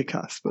bad as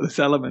Kick-Ass, but there's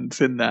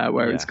elements in there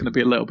where it's going to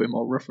be a little bit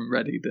more rough and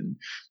ready than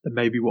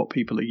maybe what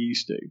people are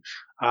used to.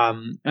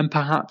 And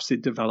perhaps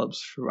it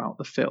develops throughout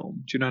the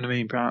film. Do you know what I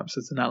mean? Perhaps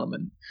it's an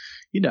element,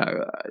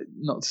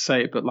 not to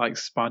say it, but like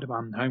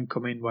Spider-Man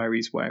Homecoming, where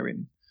he's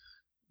wearing,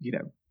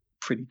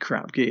 pretty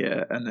crap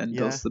gear and then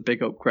does the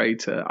big upgrade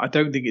to. I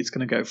don't think it's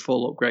going to go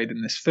full upgrade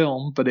in this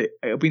film, but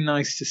it'll be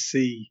nice to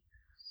see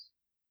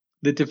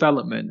the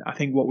development. I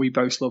think what we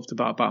both loved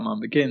about Batman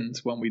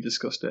Begins when we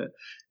discussed it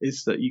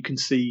is that you can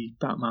see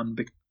Batman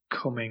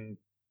becoming,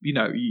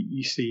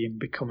 you see him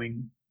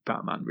becoming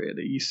Batman,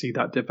 really. You see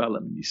that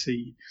development. You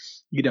see,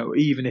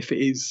 even if it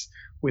is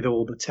with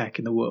all the tech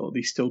in the world,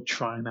 he's still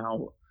trying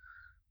out,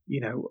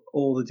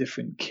 all the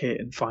different kit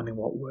and finding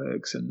what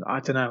works. And I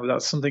don't know,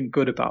 that's something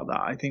good about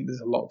that. I think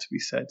there's a lot to be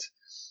said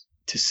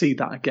to see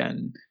that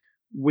again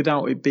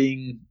without it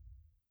being.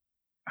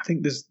 I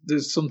think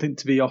there's something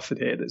to be offered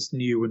here that's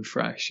new and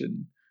fresh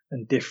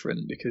and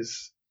different,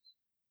 because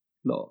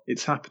look,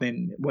 it's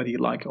happening whether you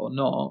like it or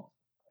not.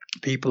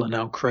 People are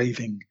now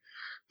craving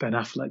Ben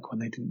Affleck when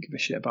they didn't give a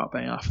shit about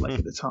Ben Affleck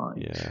at the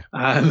time.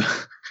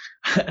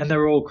 And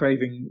they're all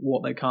craving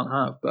what they can't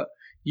have. But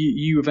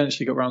you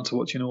eventually got around to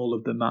watching all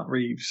of the Matt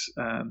Reeves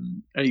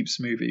Apes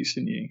movies,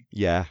 didn't you?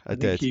 Yeah, I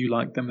did. You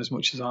liked them as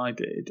much as I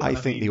did. I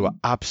think they were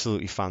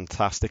absolutely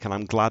fantastic, and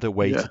I'm glad I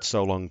waited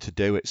so long to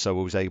do it, so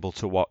I was able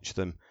to watch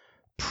them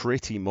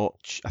pretty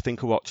much. I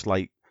think I watched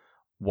like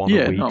one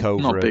a week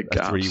over a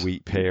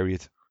 3-week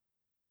period.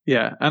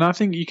 Yeah, and I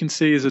think you can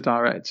see as a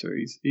director,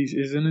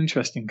 he's an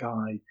interesting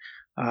guy.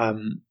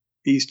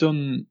 He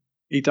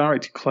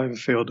directed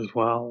Cloverfield as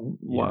well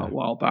a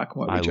while back,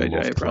 with J.J.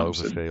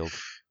 Abrams. Cloverfield.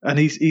 And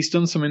he's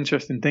done some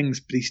interesting things,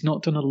 but he's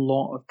not done a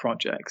lot of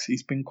projects.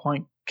 He's been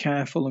quite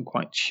careful and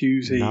quite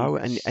choosy. No,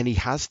 and he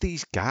has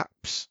these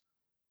gaps.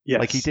 Yes.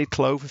 Like he did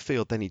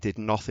Cloverfield, then he did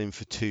nothing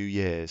for 2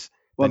 years.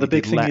 Well, the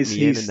big thing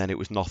is and then it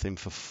was nothing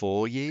for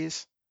 4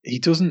 years. He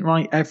doesn't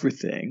write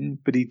everything,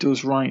 but he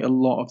does write a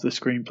lot of the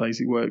screenplays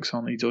he works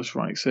on. He does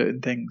write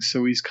certain things,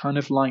 so he's kind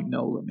of like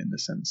Nolan in the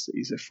sense that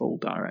he's a full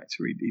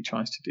director. He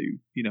tries to do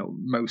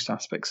most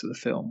aspects of the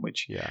film,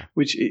 which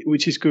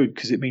is good,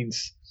 because it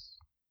means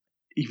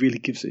he really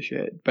gives a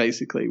shit,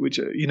 basically. Which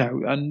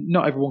and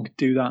not everyone can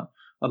do that.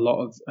 A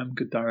lot of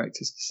good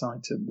directors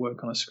decide to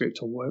work on a script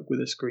or work with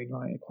a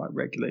screenwriter quite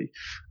regularly.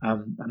 I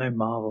know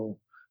Marvel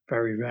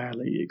very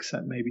rarely,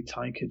 except maybe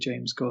Taika,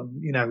 James Gunn.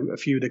 A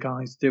few of the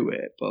guys do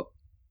it, but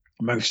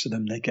most of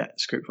them, they get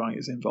script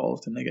writers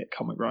involved and they get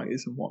comic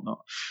writers and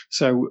whatnot.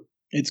 So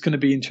it's going to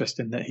be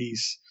interesting that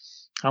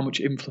how much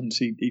influence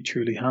he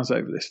truly has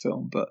over this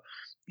film. But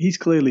he's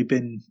clearly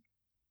been,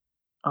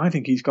 I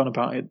think he's gone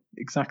about it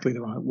exactly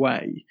the right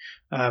way,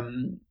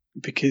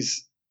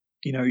 because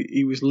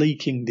he was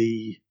leaking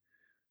the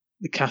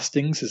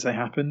castings as they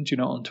happened,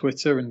 on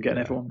Twitter, and getting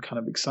everyone kind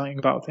of excited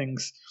about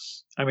things.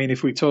 I mean,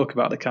 if we talk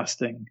about the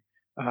casting,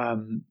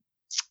 I'm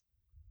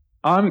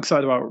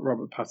excited about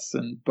Robert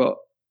Pattinson, but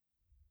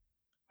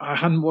I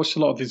hadn't watched a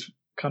lot of his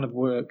kind of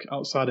work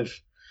outside of,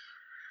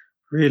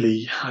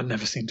 really, I'd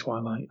never seen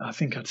Twilight. I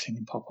think I'd seen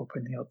him pop up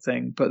in the odd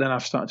thing, but then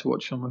I've started to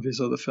watch some of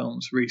his other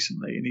films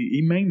recently, and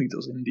he mainly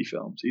does indie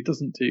films. He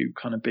doesn't do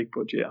kind of big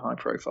budget, high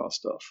profile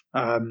stuff.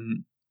 I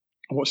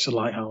watched The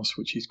Lighthouse,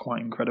 which he's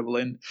quite incredible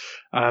in.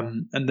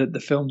 And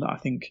the film that I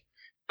think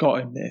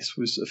got him this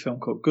was a film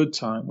called Good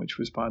Time, which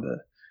was by the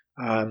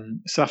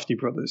Safdie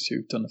brothers,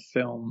 who've done a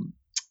film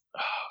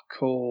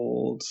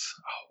called,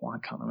 I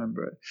can't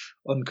remember it,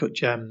 Uncut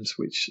Gems,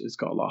 which has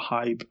got a lot of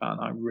hype and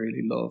I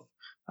really love,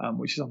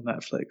 which is on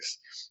Netflix.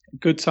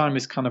 Good Time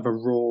is kind of a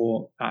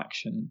raw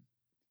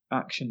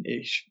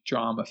action-ish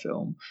drama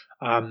film.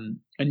 And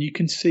you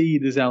can see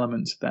there's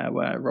elements there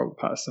where Robert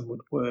Pattinson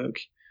would work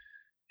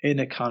in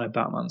a kind of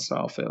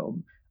Batman-style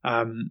film.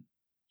 And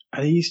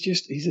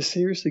he's a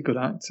seriously good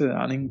actor.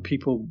 I think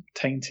people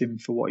taint him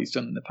for what he's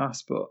done in the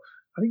past, but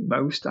I think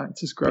most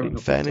actors growing up... In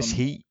fairness,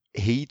 he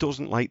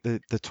doesn't like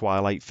the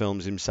Twilight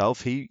films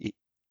himself. He's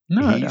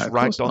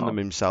ragged on them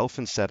himself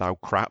and said how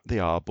crap they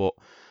are, but...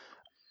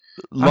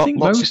 I think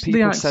most of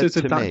the actors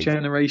of that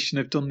generation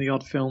have done the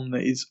odd film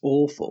that is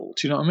awful.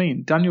 Do you know what I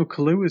mean? Daniel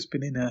Kaluuya's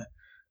been in a...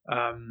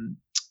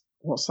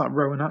 what's that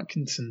Rowan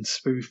Atkinson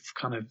spoof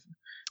kind of...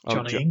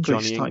 Johnny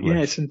English type.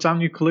 Yes, and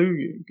Daniel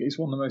Kaluuya is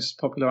one of the most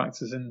popular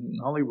actors in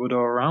Hollywood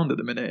or around at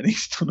the minute, and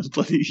he's done a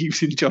bloody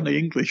using Johnny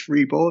English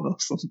Reborn or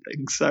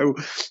something. So,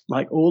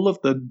 like, all of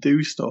them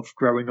do stuff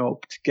growing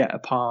up to get a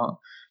part,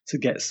 to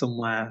get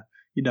somewhere,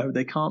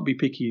 they can't be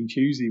picky and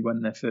choosy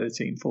when they're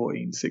 13,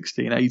 14,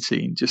 16,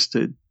 18, just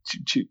to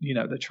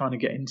they're trying to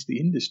get into the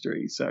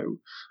industry. So,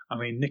 I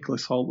mean,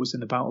 Nicholas Hoult was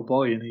in About a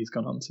Boy, and he's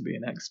gone on to be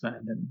in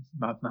X-Men and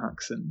Mad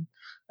Max and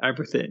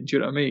everything. Do you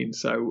know what I mean?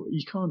 So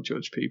you can't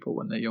judge people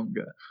when they're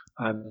younger.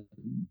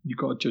 You've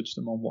got to judge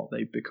them on what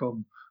they've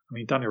become. I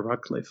mean, Daniel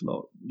Radcliffe,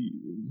 look,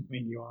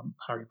 you aren't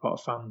Harry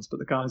Potter fans, but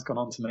the guy's gone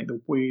on to make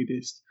the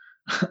weirdest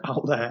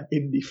out there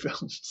indie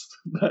films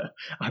that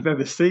I've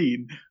ever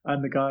seen.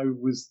 And the guy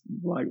was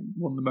like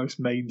one of the most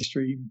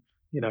mainstream,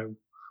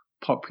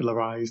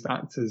 popularized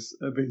actors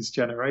of his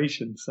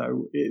generation.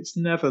 So it's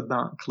never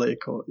that clear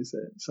cut, is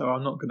it? So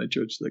I'm not going to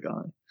judge the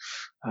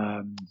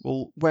guy.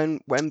 Well, when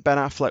Ben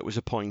Affleck was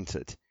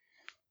appointed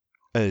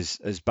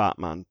as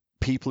Batman,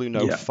 people who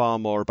know far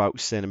more about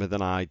cinema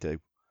than I do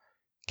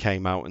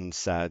came out and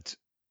said,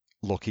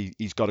 look,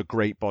 he's got a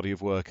great body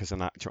of work as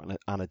an actor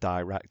and a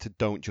director.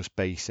 Don't just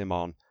base him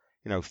on,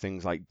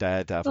 things like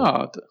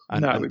Daredevil.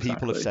 And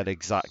people have said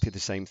exactly the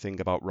same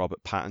thing about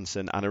Robert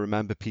Pattinson. And I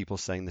remember people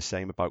saying the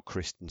same about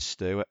Kristen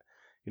Stewart.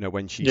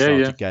 When she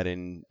started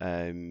getting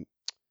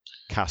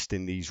cast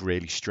in these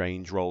really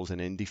strange roles in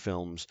indie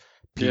films,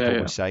 people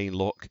were saying,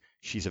 look,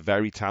 she's a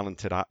very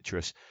talented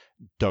actress.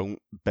 Don't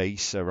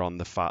base her on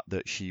the fact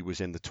that she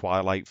was in the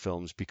Twilight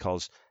films,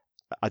 because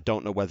I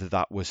don't know whether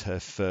that was her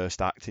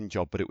first acting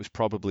job, but it was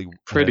probably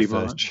pretty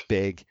her much first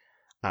big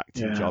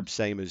acting job,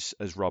 same as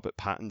Robert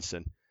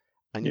Pattinson.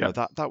 And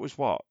that was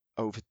what,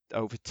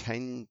 over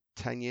 10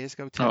 years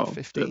ago,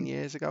 15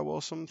 years ago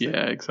or something.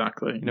 Yeah,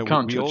 exactly. You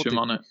can't judge him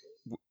on it.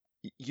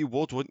 You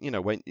would, wouldn't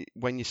you?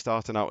 When you're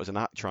starting out as an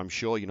actor, I'm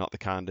sure you're not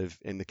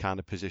in the kind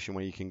of position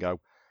where you can go,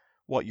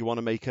 what, you want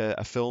to make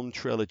a film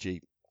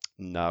trilogy?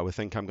 No, I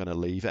think I'm going to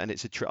leave it. And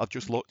it's I've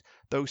just looked.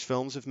 Those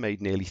films have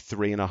made nearly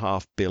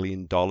 $3.5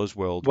 billion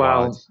worldwide.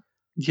 Well,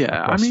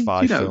 yeah, across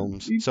 5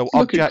 films. So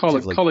look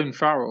objectively, at Colin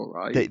Farrell,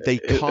 right? They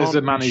can't as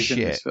a man be who's shit,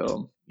 in this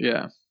film.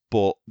 Yeah,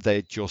 but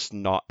they're just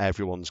not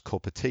everyone's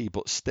cup of tea.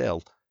 But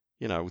still,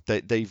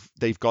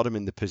 they've got him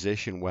in the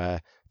position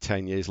where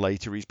 10 years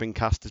later he's been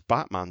cast as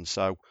Batman.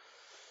 So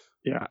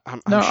yeah,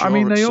 I'm sure I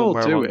mean they all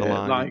do it. The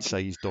line like,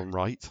 say he's done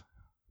right.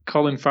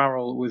 Colin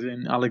Farrell was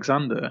in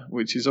Alexander,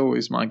 which is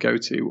always my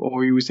go-to,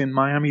 or he was in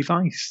Miami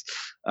Vice,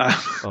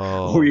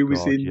 or he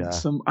was in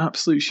some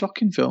absolute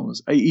shocking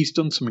films. He's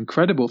done some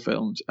incredible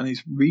films, and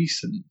his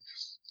recent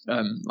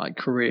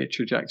career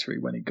trajectory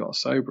when he got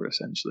sober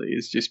essentially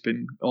has just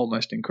been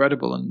almost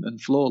incredible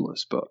and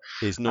flawless. But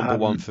his number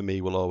one for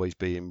me will always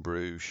be In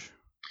Bruges.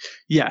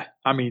 Yeah,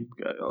 I mean,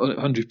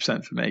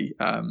 100% for me.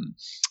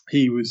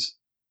 He was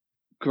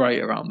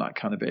great around that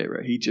kind of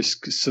era. He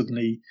just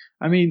suddenly,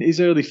 I mean, his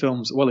early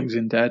films, well, he was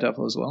in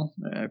Daredevil as well,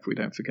 if we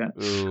don't forget.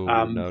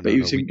 But he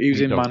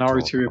was in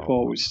Minority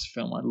Report, which is a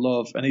film I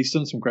love, and he's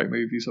done some great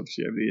movies,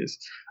 obviously, over the years.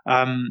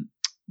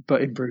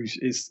 But In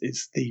Bruges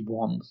is the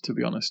one, to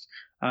be honest.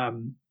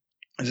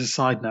 As a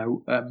side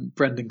note,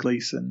 Brendan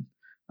Gleeson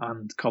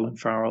and Colin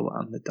Farrell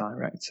and the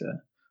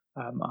director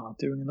are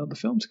doing another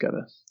film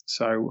together.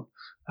 So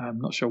I'm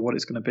not sure what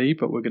it's going to be,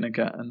 but we're going to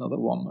get another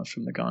one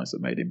from the guys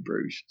that made In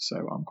Bruges. So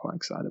I'm quite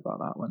excited about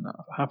that when that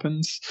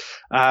happens.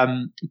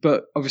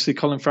 But obviously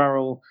Colin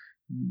Farrell,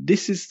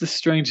 this is the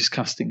strangest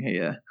casting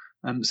here.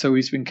 So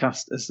he's been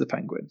cast as the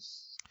Penguin.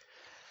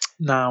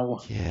 Now,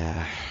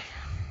 yeah,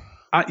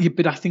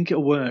 but I think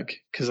it'll work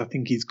because I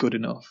think he's good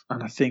enough,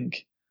 and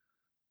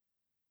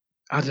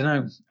I don't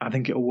know. I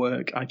think it'll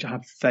work. I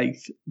have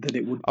faith that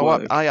it would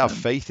work. I have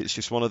faith. It's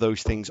just one of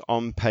those things.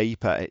 On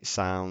paper, it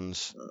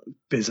sounds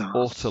bizarre,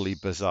 utterly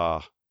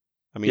bizarre.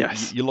 I mean,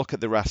 you look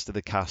at the rest of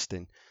the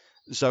casting.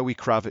 Zoe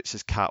Kravitz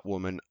as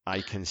Catwoman,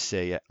 I can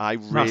see it. I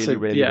really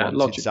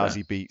wanted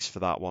Zazie Beetz for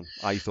that one.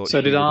 I thought so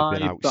she did would have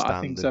been I, outstanding. but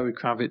I think Zoe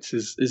Kravitz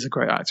is a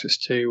great actress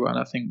too, and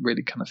I think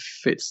really kind of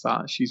fits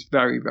that. She's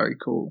very, very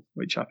cool,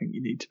 which I think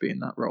you need to be in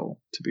that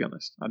role, to be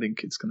honest. I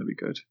think it's going to be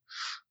good.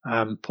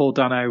 Paul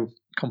Dano,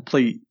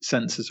 complete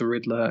sense as a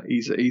Riddler.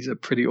 He's a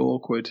pretty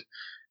awkward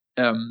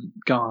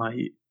guy,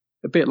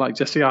 a bit like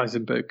Jesse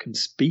Eisenberg, can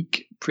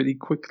speak pretty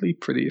quickly,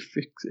 pretty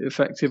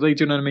effectively.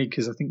 Do you know what I mean?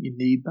 Because I think you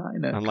need that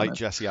in it. And like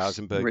Jesse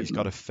Eisenberg, he's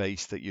got a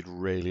face that you'd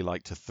really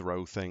like to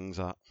throw things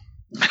at.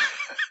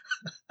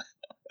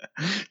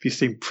 If you've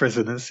seen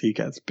Prisoners, he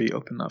gets beat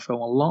up in that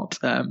film a lot.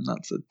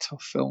 That's a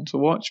tough film to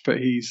watch, but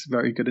he's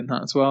very good in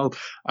that as well.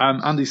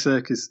 Andy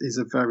Serkis is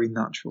a very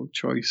natural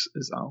choice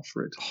as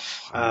Alfred.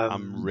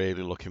 I'm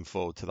really looking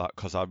forward to that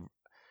because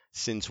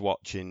since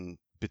watching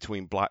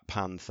between Black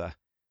Panther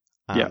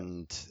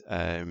and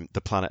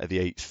the Planet of the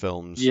Apes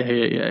films,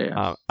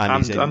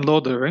 and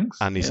Lord of the Rings,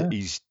 and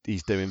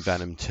he's doing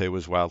Venom 2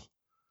 as well.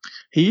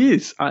 He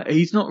is.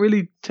 He's not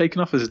really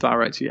taken off as a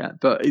director yet,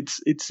 but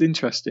it's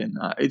interesting.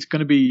 It's going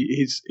to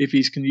be if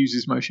he can use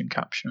his motion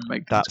capture and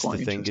make things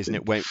quite interesting. That's the thing,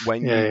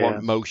 isn't it?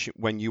 Want motion,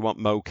 when you want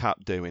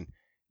mocap doing,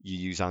 you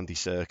use Andy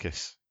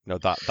Serkis.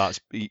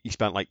 That's he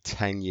spent like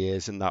 10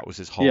 years, and that was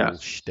his whole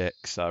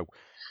shtick. So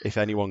if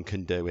anyone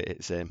can do it,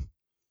 it's him.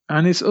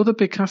 And there's other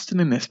big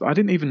casting in this, but I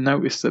didn't even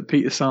notice that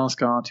Peter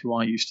Sarsgaard, who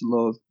I used to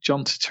love,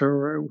 John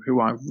Turturro,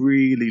 who I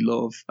really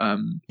love.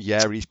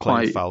 He's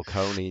playing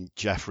Falcone, and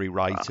Jeffrey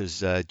Wright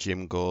as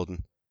Jim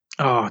Gordon.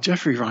 Oh,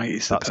 Jeffrey Wright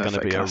is the perfect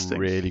casting. That's going to be a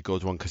really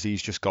good one because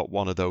he's just got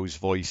one of those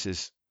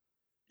voices.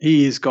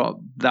 He has got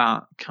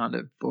that kind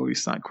of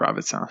voice, that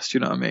gravitas. Do you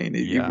know what I mean?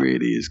 He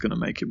really is going to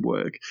make it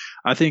work.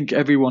 I think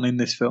everyone in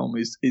this film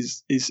is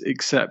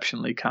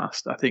exceptionally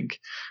cast. I think,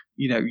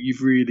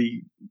 you've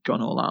really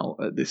gone all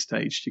out at this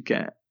stage to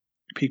get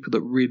people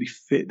that really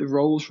fit the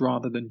roles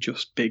rather than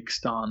just big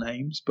star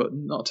names. But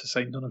not to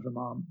say none of them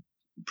aren't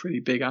pretty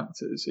big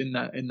actors in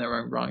their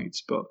own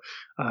rights. But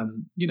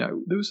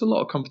there was a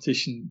lot of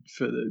competition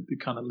for the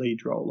kind of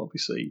lead role.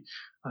 Obviously,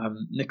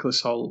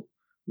 Nicholas Hoult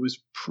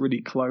was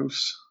pretty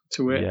close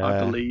to it, I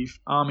believe.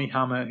 Armie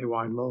Hammer, who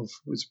I love,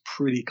 was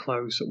pretty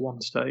close at one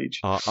stage.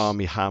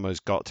 Armie Hammer's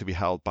got to be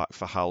held back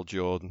for Hal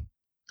Jordan.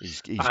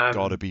 He's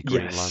got to be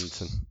Green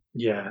Lantern.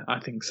 Yeah, I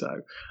think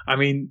so. I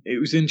mean, it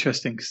was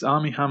interesting because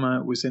Armie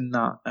Hammer was in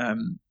that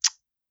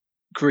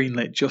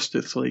greenlit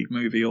Justice League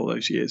movie all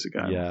those years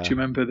ago. Yeah. Do you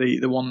remember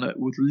the one that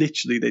would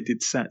literally they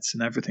did sets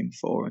and everything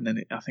for, and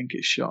then I think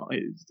it shot.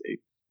 It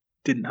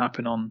didn't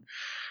happen on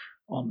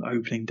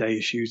opening day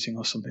of shooting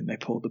or something. They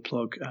pulled the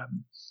plug. I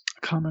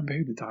can't remember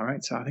who the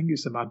director. I think it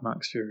was the Mad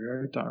Max Fury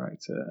Road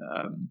director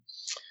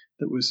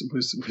that was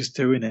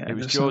doing it. It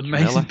was George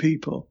Miller. Amazing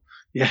people.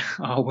 Yeah.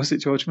 Oh, was it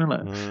George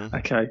Miller? Mm.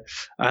 Okay.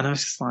 And I was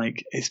just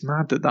like, it's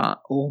mad that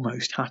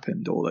almost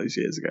happened all those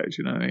years ago. Do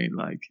you know what I mean?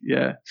 Like,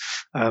 yeah.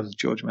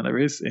 George Miller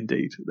is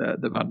indeed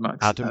the Mad Max.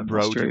 Adam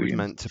Brody Australian. Was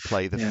meant to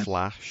play the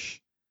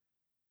Flash.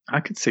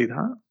 I could see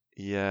that.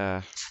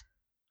 Yeah.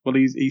 Well,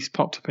 he's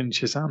popped up in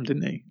Shazam,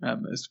 didn't he?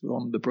 As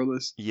one of the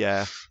brothers.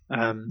 Yeah.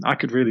 I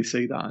could really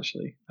see that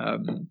actually.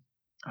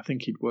 I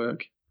think he'd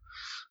work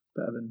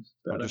better than.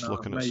 I'm just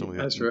looking at some of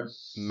it.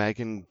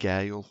 Megan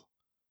Gale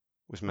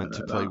was meant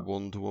to play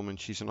Wonder Woman.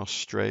 She's an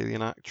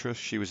Australian actress.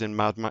 She was in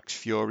Mad Max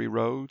Fury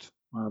Road.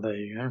 Well, there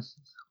you go.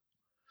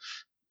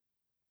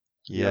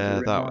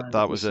 Yeah,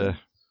 that was a.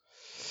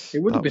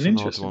 It would have been an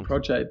interesting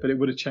project, but it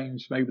would have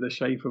changed maybe the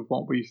shape of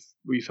what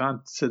we've had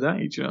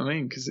today. Do you know what I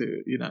mean? Because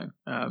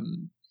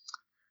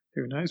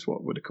who knows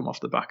what would have come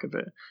off the back of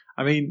it?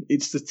 I mean,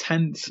 it's the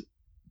 10th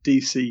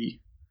DC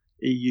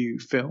EU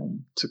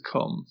film to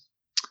come,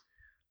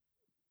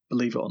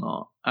 believe it or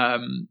not.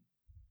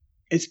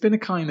 It's been a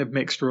kind of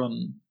mixed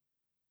run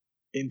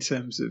in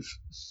terms of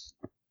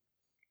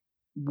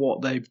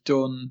what they've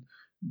done.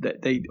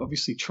 That they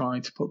obviously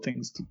tried to put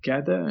things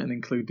together and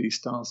include these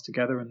stars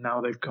together, and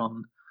now they've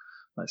gone,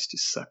 let's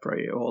just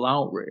separate it all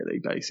out, really,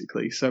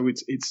 basically. So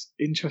it's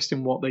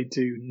interesting what they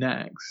do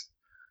next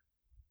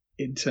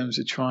in terms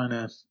of trying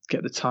to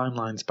get the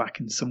timelines back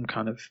in some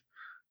kind of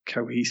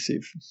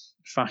cohesive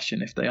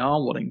fashion if they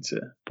are wanting to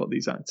put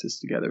these actors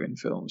together in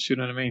films. You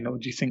know what I mean? Or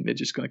do you think they're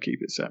just going to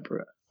keep it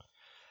separate?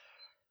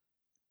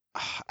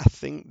 I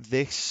think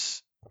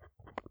this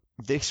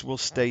will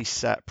stay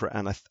separate,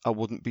 and I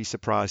wouldn't be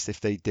surprised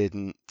if they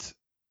didn't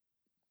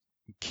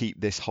keep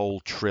this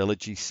whole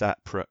trilogy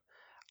separate.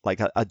 Like,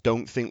 I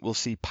don't think we'll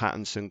see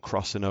Pattinson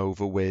crossing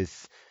over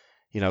with,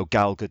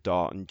 Gal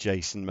Gadot and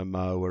Jason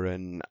Momoa,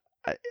 and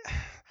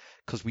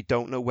because we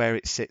don't know where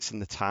it sits in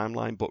the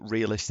timeline. But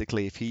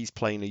realistically, if he's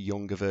playing a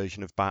younger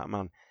version of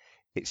Batman,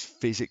 it's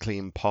physically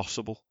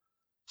impossible.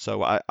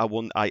 So I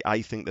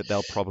think that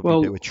they'll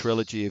probably do a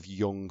trilogy of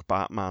young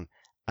Batman,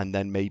 and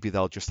then maybe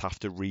they'll just have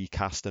to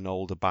recast an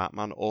older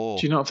Batman. Or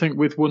do you not think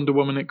with Wonder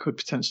Woman it could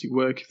potentially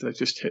work if they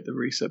just hit the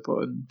reset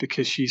button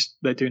because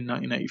they're doing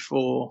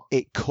 1984?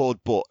 It could,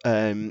 but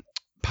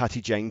Patty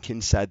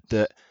Jenkins said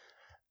that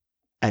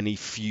any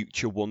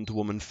future Wonder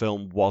Woman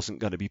film wasn't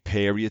going to be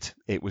period;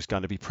 it was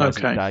going to be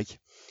present day.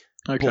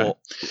 Okay. But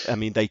I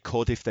mean, they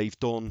could if they've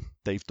done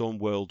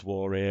World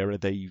War era.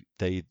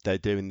 They're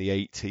doing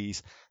the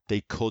 80s. They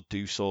could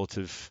do sort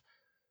of,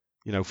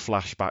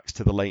 flashbacks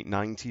to the late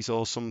 90s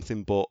or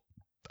something. But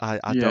I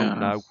don't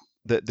know.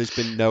 There's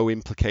been no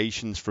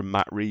implications from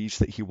Matt Reeves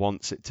that he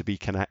wants it to be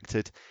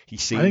connected. He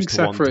seems I think to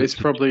separate want is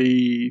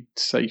probably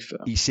safer.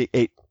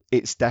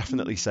 It's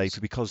definitely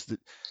safer because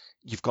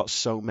you've got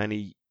so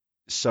many.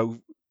 So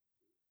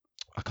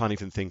I can't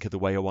even think of the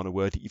way I want to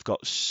word it. You've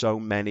got so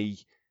many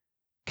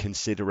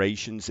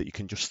considerations that you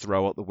can just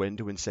throw out the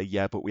window and say,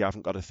 yeah, but we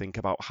haven't got to think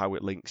about how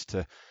it links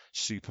to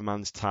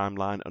Superman's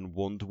timeline and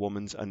Wonder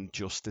Woman's and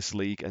Justice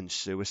League and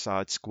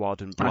Suicide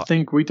Squad and I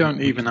think we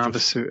don't even have a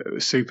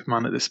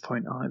Superman at this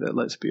point either,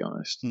 let's be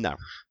honest. No.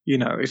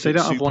 If they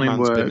don't have one in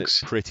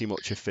works, been pretty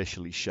much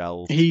officially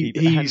shelved.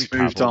 He's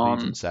moved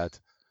on. Said.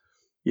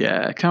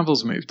 Yeah,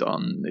 Cavill's moved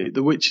on.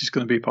 The Witch is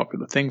going to be a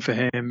popular thing for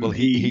him. Well,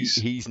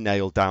 he's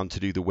nailed down to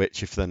do The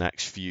Witcher for the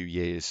next few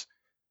years.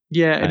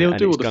 Yeah, and he'll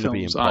do all the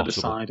films either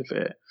side of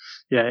it.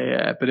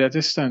 Yeah, but I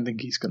just don't think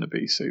he's going to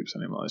be Supes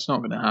anymore. It's not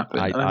going to happen.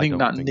 I think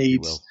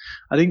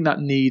that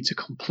needs a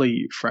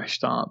complete fresh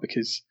start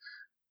because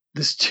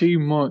there's too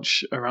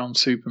much around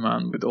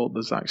Superman with all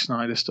the Zack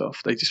Snyder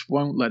stuff. They just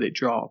won't let it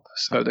drop,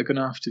 so they're going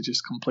to have to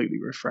just completely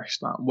refresh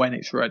that when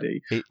it's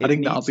ready. I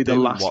think that'll be the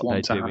last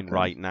one to happen. What they're doing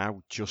right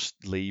now, just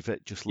leave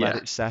it, just let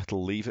it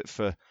settle, leave it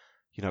for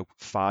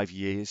 5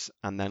 years,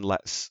 and then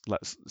let's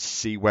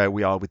see where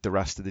we are with the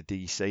rest of the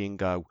DC and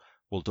go,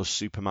 well, does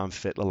Superman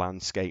fit the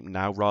landscape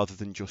now, rather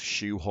than just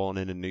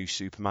shoehorning a new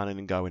Superman in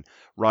and going,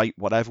 right,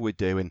 whatever we're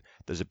doing,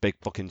 there's a big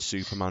fucking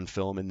Superman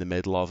film in the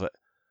middle of it.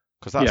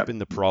 Because that's been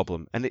the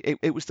problem. And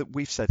it was that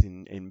we've said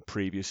in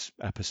previous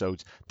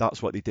episodes,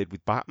 that's what they did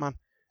with Batman.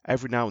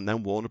 Every now and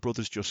then Warner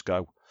Brothers just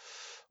go,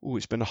 oh,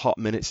 it's been a hot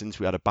minute since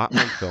we had a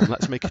Batman film.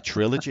 Let's make a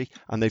trilogy.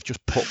 And they've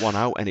just put one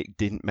out and it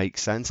didn't make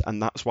sense.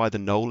 And that's why the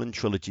Nolan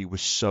trilogy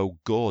was so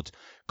good,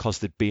 because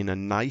there'd been a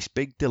nice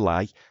big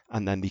delay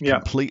and then they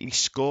completely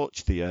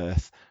scorched the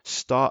earth,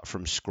 start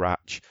from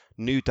scratch,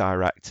 new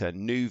director,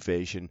 new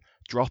vision,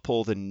 drop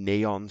all the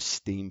neon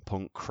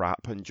steampunk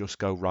crap and just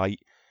go, right,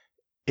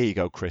 here you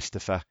go,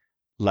 Christopher.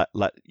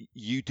 Let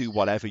you do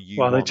whatever you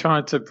want. Well, they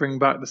tried to bring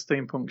back the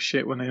steampunk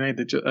shit when they made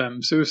the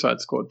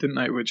Suicide Squad, didn't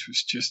they? Which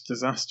was just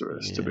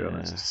disastrous, to be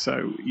honest.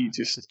 So you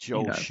just... The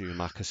Joel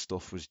Schumacher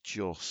stuff was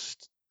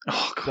just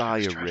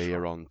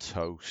diarrhea on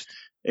toast.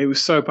 It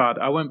was so bad.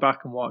 I went back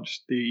and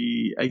watched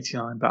the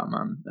 89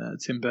 Batman,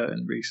 Tim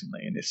Burton,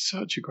 recently, and it's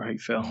such a great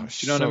film. Do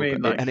you know what I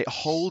mean? And it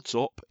holds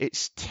up.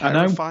 It's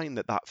terrifying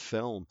that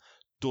film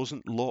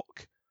doesn't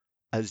look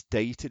as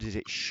dated as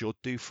it should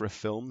do for a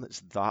film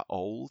that's that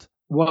old.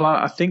 Well,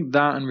 I think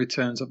that and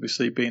Returns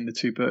obviously being the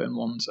two Burton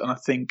ones, and I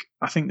think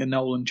the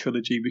Nolan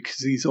trilogy, because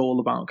he's all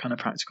about kind of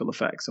practical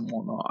effects and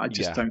whatnot, I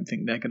just don't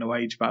think they're going to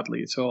age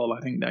badly at all.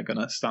 I think they're going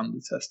to stand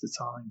the test of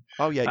time.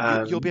 Oh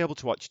yeah, you'll be able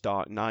to watch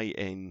Dark Knight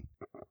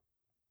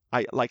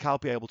I'll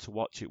be able to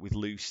watch it with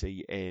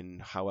Lucy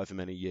in however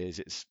many years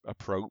it's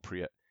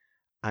appropriate,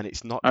 and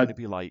it's not going to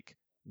be like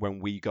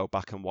when we go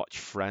back and watch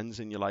Friends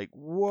and you're like,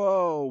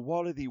 whoa,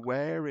 what are they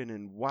wearing?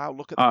 And wow,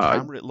 look at the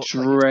camera. It looks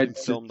like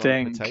it's been filmed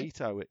on a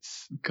potato.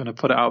 It's going to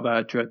put it out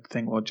there, dread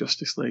thing what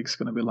Justice League's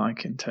going to be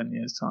like in 10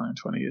 years' time,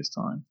 20 years'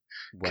 time.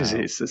 Because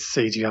it's a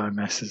CGI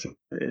mess as it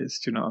is.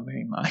 Do you know what I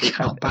mean? Like,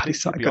 how bad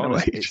is that going to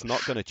age? It's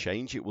not going to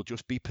change. It will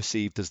just be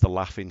perceived as the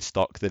laughing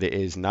stock that it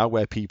is now,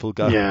 where people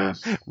go,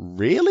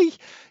 really?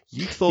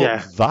 You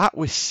thought that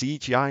was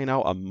CGIing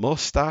out a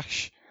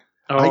mustache?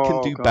 I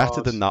can do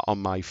better than that on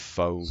my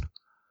phone.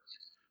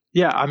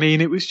 Yeah, I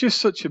mean, it was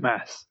just such a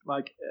mess.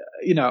 Like,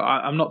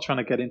 I'm not trying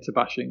to get into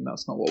bashing.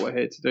 That's not what we're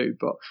here to do.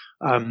 But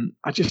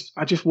I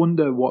just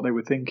wonder what they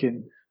were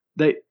thinking.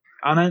 And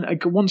then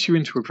once you're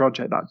into a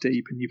project that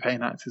deep and you're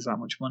paying actors that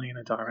much money and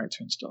a director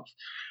and stuff,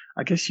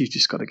 I guess you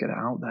just got to get it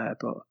out there.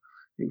 But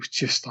it was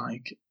just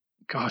like,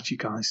 God, you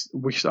guys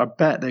I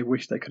bet they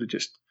wish they could have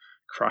just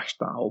crashed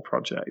that whole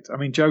project. I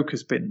mean,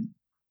 Joker's been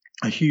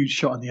a huge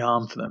shot in the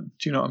arm for them.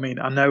 Do you know what I mean?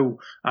 I know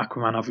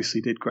Aquaman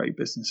obviously did great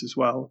business as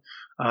well.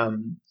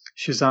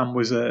 Shazam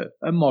was a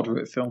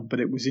moderate film, but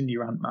it was in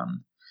your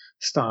Ant-Man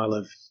style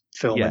of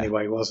film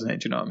anyway, wasn't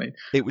it? Do you know what I mean?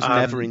 It was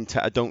never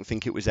I don't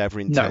think it was ever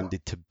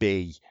intended to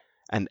be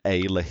an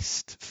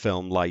A-list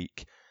film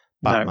like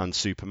Batman,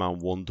 Superman,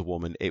 Wonder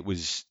Woman. It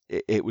was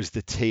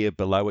the tier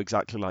below,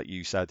 exactly like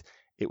you said.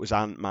 It was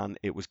Ant-Man,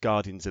 it was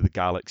Guardians of the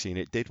Galaxy, and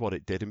it did what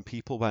it did, and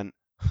people went,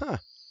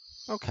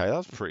 okay,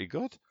 that's pretty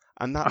good.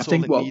 And that's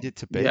all it needed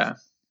to be. Yeah,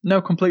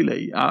 no,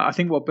 completely. I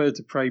think what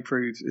Birds of Prey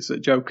proves is that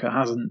Joker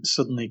hasn't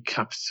suddenly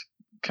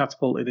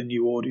catapulted a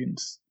new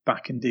audience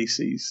back in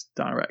DC's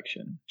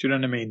direction. Do you know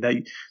what I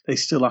mean? They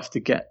still have to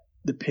get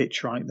the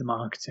pitch right, the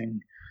marketing,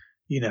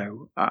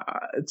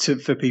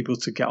 for people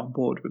to get on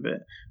board with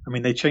it. I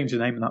mean, they changed the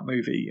name of that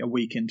movie a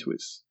week into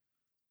its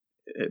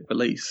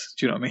release.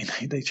 Do you know what I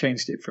mean? They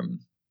changed it from,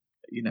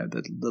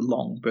 the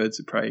long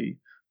Birds of Prey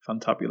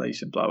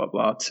fantabulation, blah blah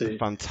blah, to the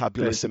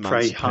fantabulous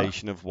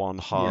emancipation of one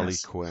Harley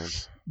Quinn.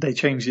 They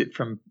changed it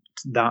from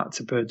that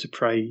to Birds of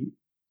Prey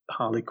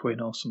Harley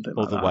Quinn or something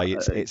like that. Other way,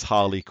 it's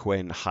Harley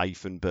Quinn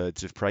 -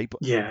 Birds of Prey.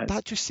 But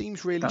that just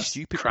seems really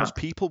stupid because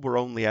people were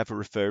only ever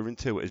referring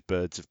to it as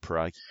Birds of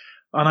Prey.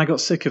 And I got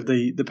sick of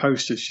the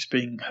posters just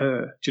being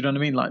her. Do you know what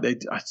I mean? Like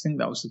I think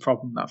that was the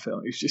problem with that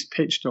film. It was just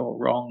pitched all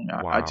wrong.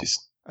 Wow.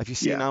 Have you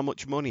seen how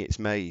much money it's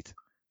made?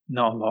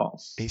 Not a lot.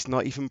 It's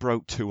not even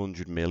broke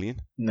 200 million.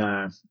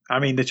 No. I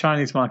mean, the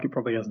Chinese market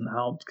probably hasn't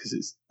helped because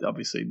it's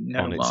obviously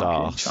no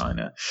market in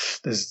China.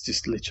 There's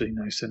just literally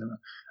no cinema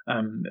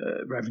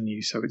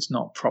revenue, so it's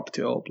not propped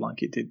it up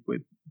like it did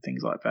with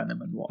things like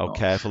Venom and whatnot. Oh,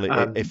 careful.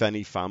 If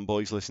any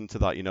fanboys listen to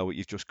that, you know what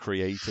you've just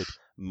created.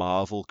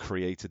 Marvel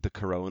created the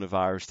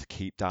coronavirus to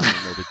keep down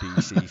another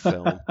DC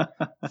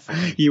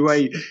film. You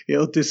wait,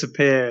 it'll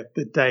disappear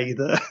the day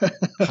that...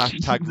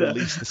 Hashtag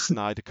release the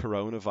Snyder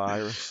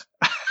coronavirus.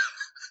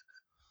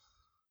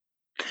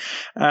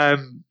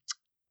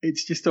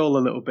 It's just all a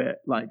little bit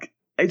like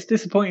it's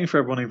disappointing for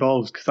everyone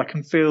involved because I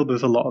can feel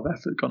there's a lot of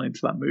effort gone into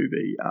that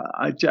movie.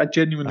 I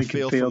genuinely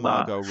can feel for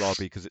Margot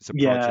Robbie because it's a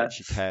project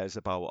she cares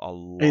about a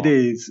lot. It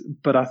is,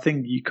 but I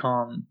think you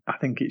can't. I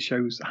think it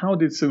shows. How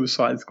did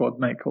Suicide Squad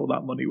make all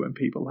that money when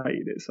people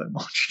hated it so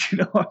much? Do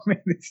you know what I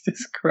mean? It's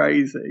just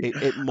crazy.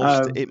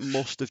 It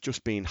must have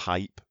just been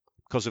hype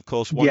because, of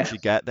course, once you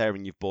get there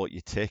and you've bought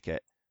your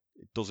ticket,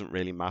 it doesn't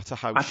really matter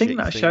how. I think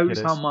that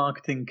shows how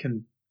marketing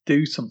can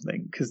do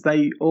something because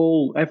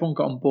everyone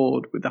got on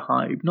board with the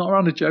hype. Not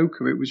around a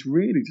Joker, it was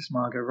really just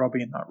Margot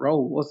Robbie in that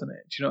role, wasn't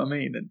it? Do you know what I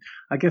mean? And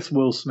I guess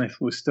Will Smith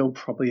was still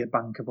probably a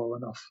bankable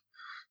enough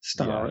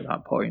star at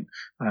that point,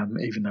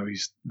 even though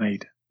he's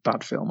made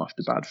bad film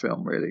after bad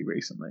film really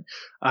recently.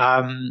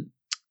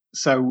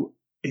 So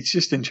it's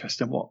just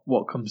interesting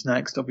what comes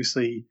next.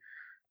 Obviously,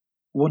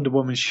 Wonder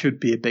Woman should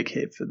be a big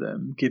hit for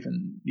them,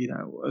 given,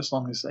 as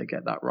long as they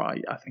get that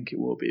right, I think it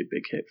will be a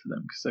big hit for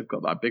them because they've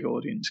got that big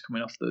audience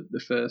coming off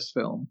the first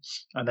film.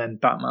 And then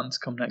Batman's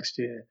come next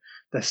year.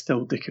 They're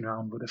still dicking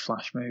around with a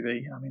Flash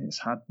movie. I mean, it's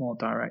had more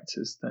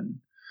directors than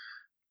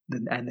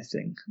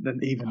anything, than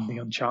even the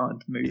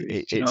Uncharted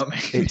movie. Do you know what I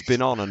mean? It's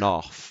been on and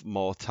off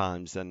more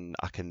times than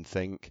I can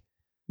think.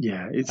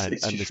 Yeah, it's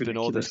there's ridiculous. Been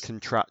all this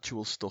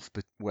contractual stuff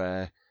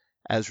where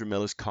Ezra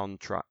Miller's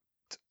contract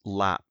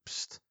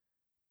lapsed,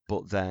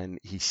 but then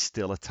he's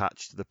still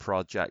attached to the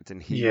project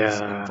and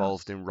he's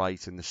involved in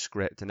writing the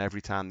script. And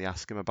every time they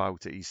ask him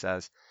about it, he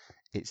says,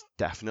 it's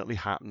definitely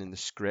happening. The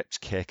script's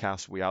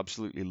kick-ass. We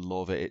absolutely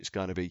love it. It's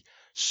going to be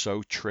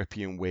so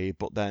trippy and weird.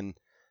 But then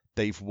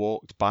they've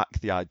walked back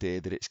the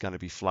idea that it's going to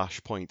be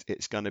Flashpoint.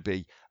 It's going to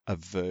be a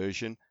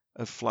version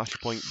of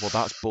Flashpoint. Well,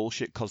 that's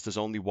bullshit because there's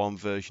only one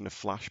version of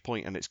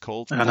Flashpoint and it's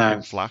called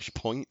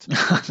Flashpoint.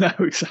 I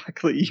know,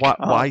 exactly.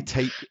 Why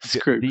take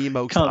the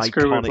most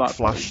iconic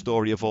Flash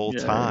story of all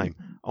time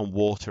and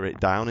water it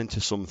down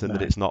into something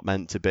that it's not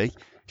meant to be?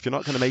 If you're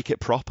not going to make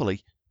it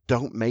properly,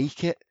 don't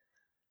make it.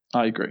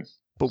 I agree.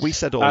 But we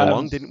said all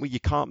along, didn't we? You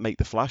can't make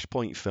the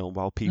Flashpoint film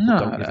while people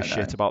don't give a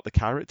shit about the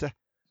character.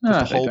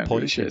 Because the whole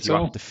point is you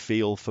have to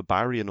feel for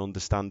Barry and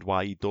understand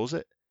why he does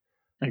it.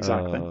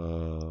 Exactly.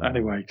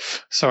 Anyway,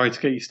 sorry to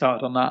get you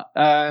started on that.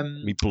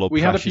 My blood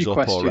pressure's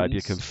up already.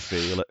 You can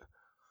feel it.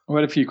 We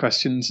had a few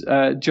questions.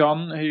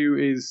 John, who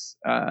is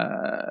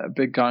a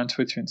big guy on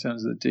Twitter in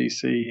terms of the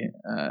DC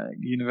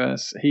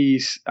universe,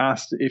 he's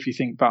asked if you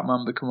think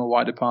Batman become a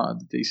wider part of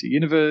the DC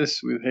universe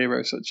with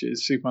heroes such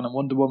as Superman and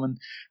Wonder Woman.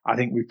 I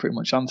think we've pretty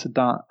much answered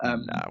that.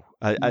 No.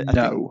 I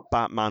think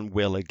Batman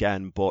will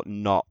again, but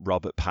not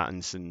Robert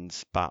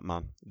Pattinson's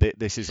Batman.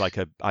 This is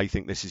I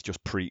think this is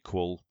just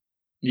prequel.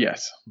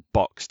 Yes.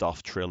 Boxed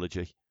off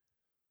trilogy.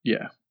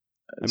 Yeah.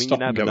 I mean, you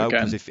never know,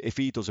 because if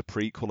he does a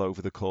prequel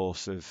over the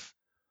course of,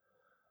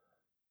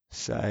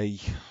 say,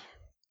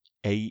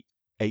 8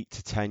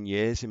 to 10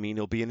 years, I mean,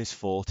 he'll be in his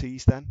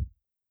 40s then.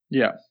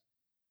 Yeah.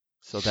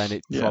 So then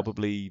it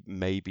probably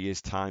maybe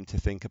is time to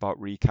think about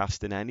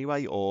recasting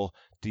anyway, or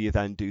do you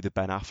then do the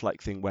Ben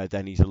Affleck thing where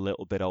then he's a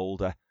little bit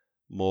older,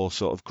 more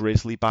sort of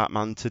grizzly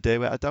Batman to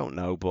do it? I don't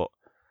know, but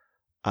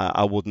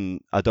I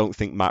don't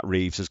think Matt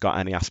Reeves has got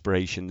any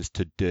aspirations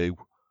to do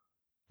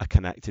a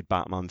connected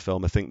Batman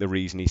film. I think the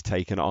reason he's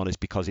taken it on is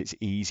because it's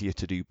easier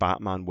to do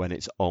Batman when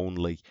it's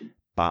only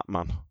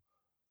Batman.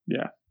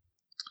 Yeah.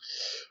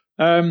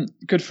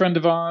 Good friend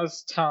of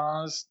ours,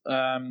 Tars,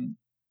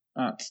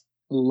 at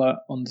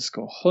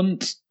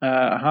 _Hunt.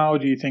 How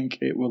do you think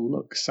it will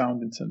look,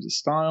 sound in terms of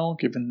style,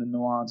 given the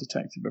noir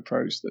detective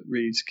approach that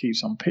Reeves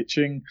keeps on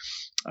pitching?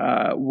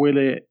 Will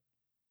it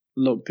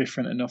look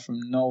different enough from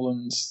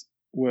Nolan's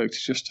work to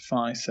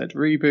justify said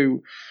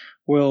reboot?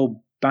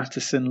 Will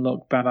Batterson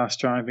look badass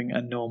driving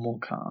a normal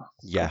car?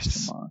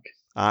 Yes.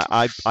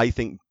 I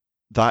think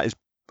that is,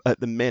 at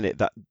the minute,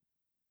 that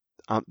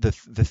the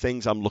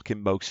things I'm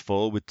looking most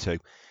forward to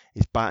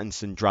is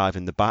Pattinson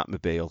driving the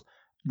Batmobile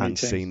and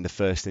seeing the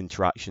first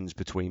interactions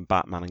between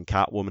Batman and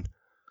Catwoman.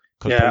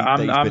 Yeah,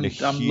 I'm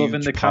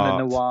loving the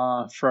kind of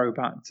noir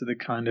throwback to the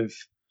kind of,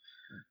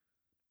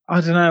 I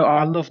don't know,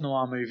 I love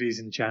noir movies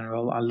in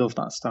general. I love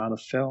that style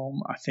of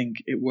film. I think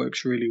it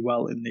works really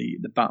well in the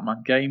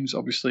Batman games,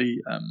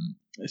 obviously,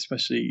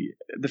 especially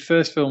the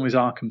first film is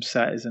Arkham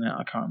set, isn't it?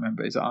 I can't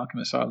remember. Is it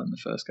Arkham Asylum, the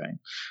first game?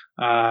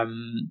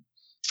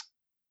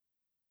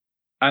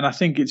 And I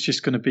think it's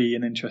just going to be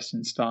an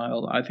interesting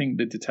style. I think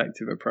the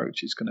detective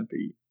approach is going to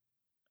be,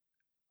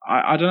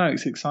 I don't know,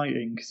 it's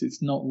exciting because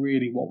it's not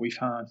really what we've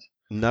had.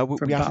 No,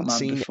 we haven't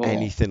seen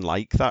anything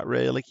like that,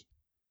 really.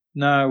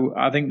 No,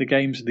 I think the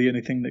games are the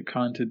only thing that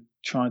kind of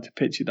tried to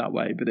pitch it that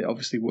way, but it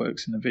obviously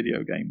works in a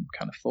video game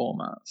kind of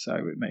format, so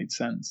it made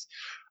sense.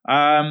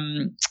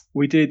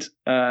 We did.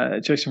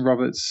 Jason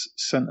Roberts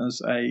sent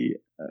us a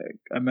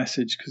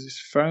message because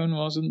his phone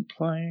wasn't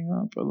playing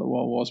up, or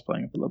was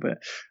playing up a little bit.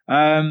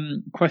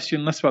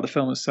 Question less about the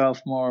film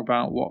itself, more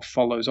about what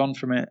follows on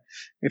from it.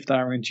 If they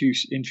are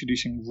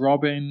introducing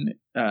Robin,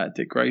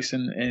 Dick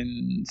Grayson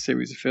in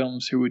series of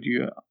films, who would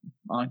your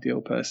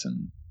ideal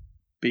person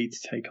be to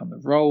take on the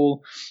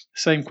role?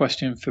 Same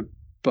question for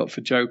but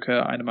for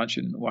Joker, I'd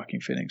imagine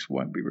Joaquin Phoenix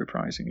won't be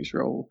reprising his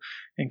role.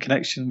 In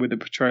connection with the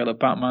portrayal of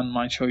Batman,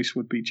 my choice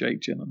would be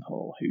Jake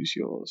Gyllenhaal. Who's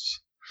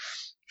yours?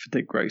 For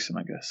Dick Grayson,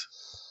 I guess.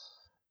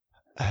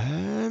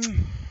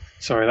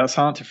 Sorry, that's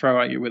hard to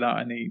throw at you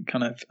without any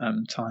kind of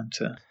time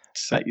to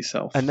set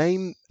yourself. A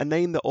name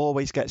that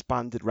always gets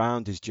banded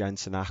round is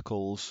Jensen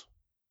Ackles.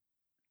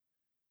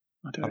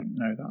 I don't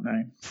know that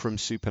name. From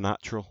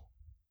Supernatural.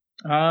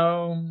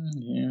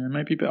 Yeah,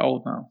 maybe a bit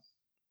old now.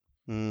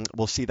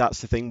 Well, see,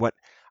 that's the thing.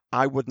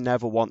 I would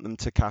never want them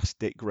to cast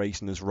Dick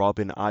Grayson as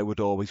Robin. I would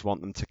always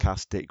want them to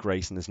cast Dick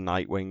Grayson as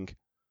Nightwing.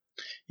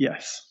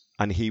 Yes.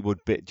 And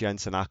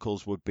Jensen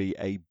Ackles would be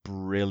a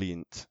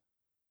brilliant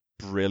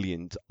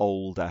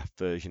older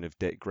version of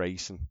Dick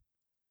Grayson.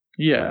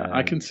 Yeah,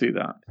 I can see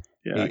that.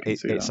 Yeah,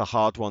 it's a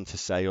hard one to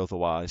say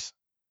otherwise.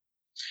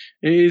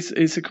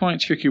 It's a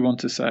quite tricky one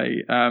to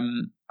say.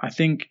 I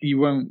think you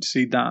won't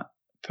see that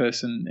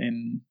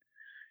person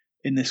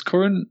in this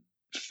current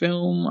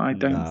film. I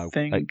don't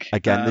think.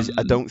 Again,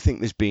 I don't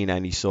think there's been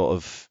any sort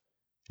of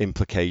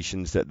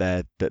implications that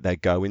they're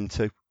going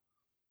to.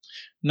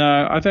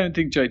 No, I don't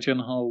think Jake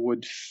Gyllenhaal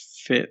would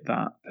fit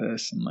that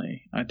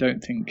personally. I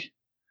don't think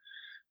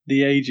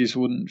the ages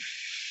wouldn't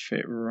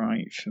fit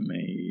right for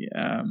me.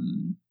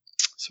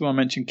 Someone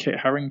mentioned Kit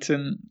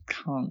Harington.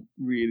 Can't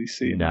really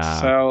see it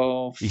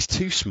myself. He's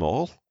too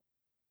small.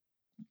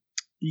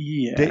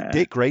 Yeah.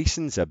 Dick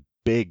Grayson's a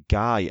big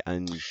guy,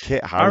 and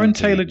Kit Harington. Aaron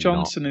Taylor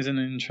Johnson is an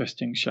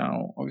interesting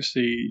shout.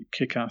 Obviously,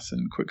 Kick-Ass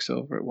and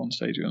Quicksilver at one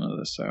stage or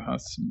another, so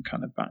has some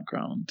kind of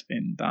background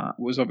in that.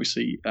 Was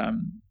obviously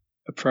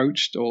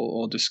approached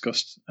or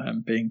discussed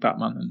being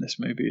Batman in this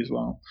movie as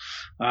well.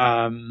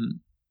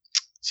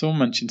 Someone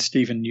mentioned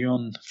Stephen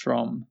Yeun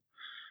from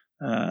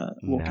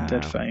Walking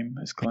Dead fame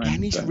as Glenn.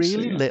 Again, he's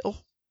really little.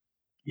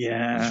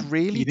 Yeah. He's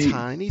really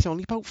tiny. He's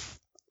only about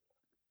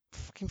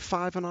fucking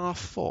 5.5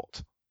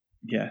 foot.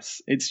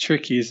 Yes. It's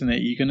tricky, isn't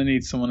it? You're going to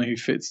need someone who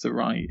fits the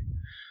right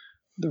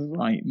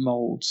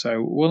mould.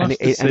 So we'll have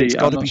to see. And it's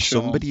got to be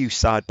somebody who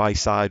side by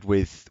side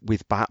with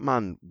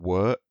Batman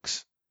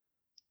works.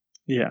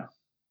 Yeah.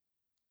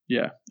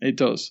 Yeah, it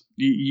does.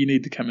 You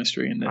need the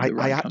chemistry in there.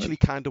 I actually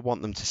kind of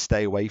want them to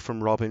stay away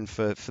from Robin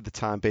for the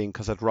time being,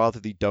 because I'd rather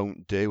they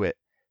don't do it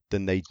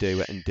than they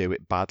do it and do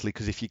it badly.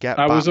 Because if you get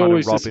Batman was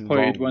always and Robin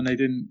disappointed wrong, when they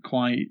didn't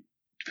quite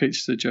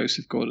pitch the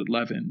Joseph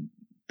Gordon-Levitt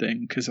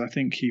thing, because I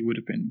think he would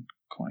have been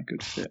quite a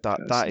good fit.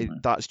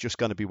 That's just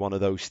going to be one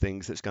of those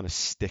things that's going to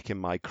stick in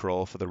my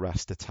craw for the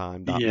rest of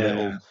time.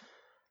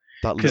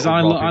 Because I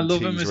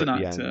love him as an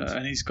actor,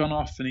 and he's gone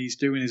off and he's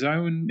doing his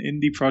own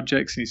indie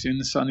projects, and he's doing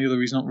this and the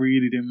other. He's not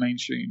really doing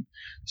mainstream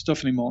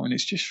stuff anymore, and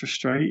it's just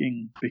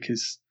frustrating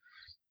because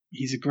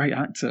he's a great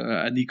actor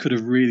and he could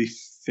have really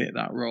fit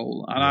that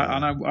role.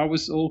 And I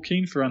was all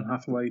keen for Anne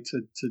Hathaway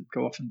to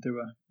go off and do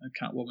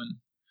a Catwoman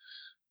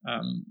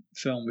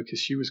film, because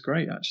she was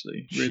great,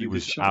 actually. Really, she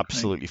was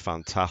absolutely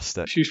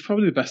fantastic. She was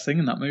probably the best thing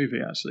in that movie,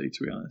 actually,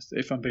 to be honest.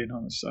 If I'm being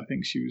honest, I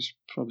think she was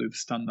probably the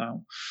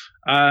standout.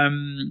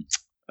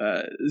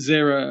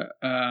 Zara,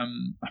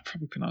 I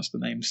probably pronounced the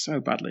name so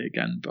badly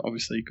again, but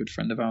obviously a good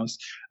friend of ours.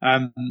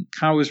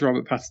 How has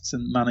Robert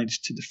Pattinson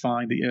managed to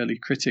defy the early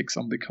critics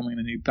on becoming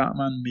the new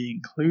Batman, me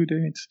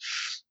included?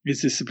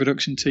 Is this the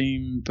production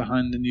team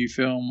behind the new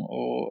film,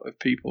 or have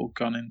people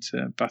gone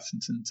into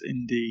Pattinson's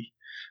indie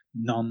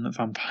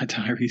non-Vampire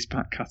Diaries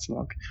back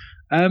catalogue?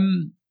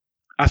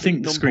 I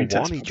think the screen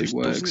test probably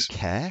works. Doesn't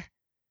care.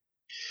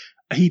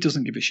 He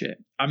doesn't give a shit.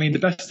 I mean, the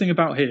best thing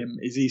about him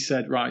is he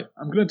said, right,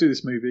 I'm going to do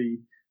this movie,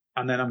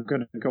 and then I'm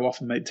going to go off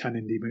and make 10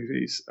 indie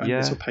movies, and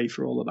this will pay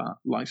for all of that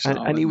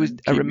lifestyle. And he was.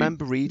 I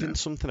remember reading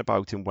something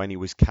about him when he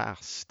was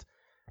cast,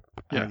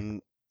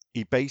 and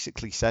he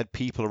basically said,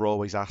 people are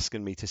always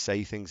asking me to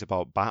say things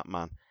about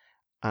Batman,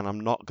 and I'm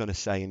not going to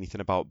say anything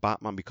about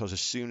Batman, because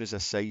as soon as I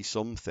say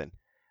something,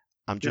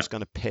 I'm just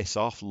going to piss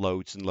off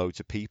loads and loads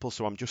of people,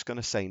 so I'm just going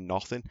to say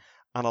nothing.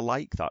 And I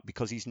like that,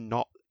 because he's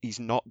not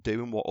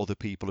doing what other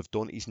people have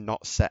done. He's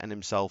not setting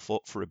himself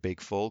up for a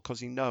big fall, because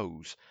he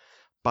knows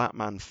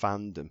Batman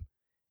fandom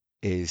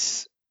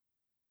is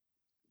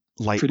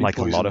like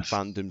a lot of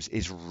fandoms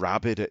is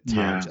rabid at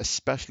times,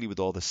 especially with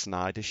all the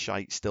Snyder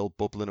shite still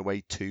bubbling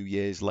away 2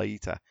 years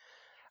later.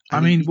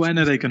 And I mean, when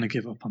are they going to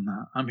give up on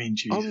that? I mean,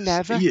 Jesus. Oh,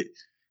 never.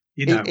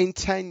 You know. In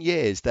 10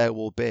 years, there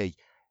will be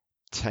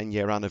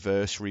 10-year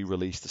anniversary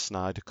release, the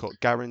Snyder Cut,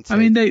 guaranteed. I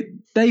mean,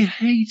 they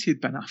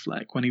hated Ben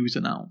Affleck when he was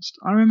announced.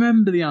 I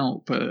remember the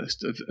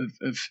outburst of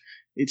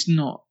it's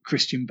not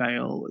Christian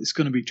Bale, it's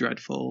going to be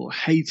dreadful,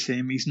 hate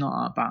him, he's not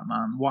our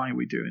Batman, why are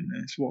we doing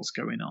this, what's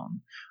going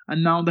on?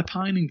 And now they're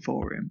pining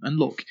for him. And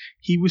look,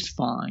 he was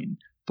fine,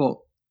 but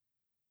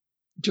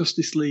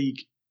Justice League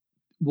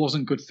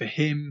wasn't good for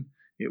him,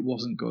 it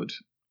wasn't good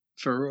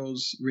for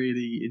us,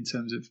 really, in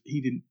terms of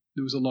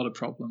there was a lot of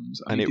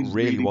problems. And it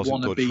really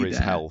wasn't good for his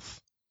health.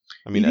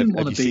 I mean, have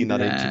you seen that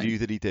interview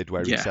that he did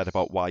where he said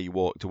about why he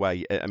walked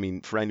away? I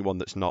mean, for anyone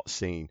that's not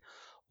seen,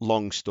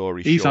 long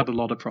story short, he's had a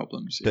lot of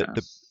problems.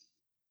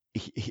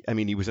 I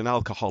mean, he was an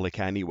alcoholic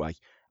anyway,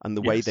 and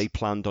the way they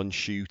planned on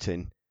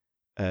shooting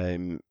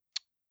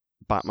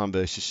Batman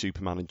versus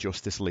Superman and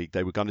Justice League.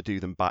 They were going to do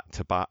them back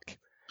to back.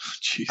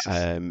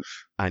 Jesus.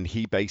 And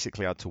he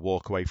basically had to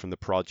walk away from the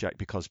project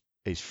because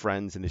his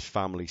friends and his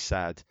family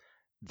said,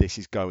 this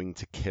is going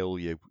to kill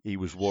you. He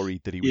was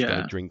worried that he was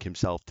going to drink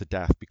himself to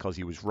death because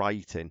he was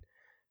writing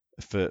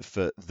for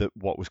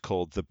what was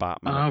called the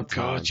Batman at the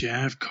time. God,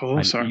 yeah, of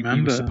course, and I remember.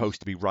 He was supposed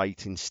to be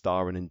writing,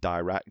 starring, and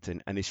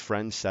directing, and his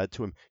friends said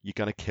to him, "You're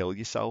going to kill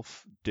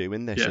yourself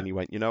doing this," and he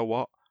went, "You know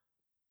what?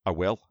 I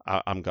will.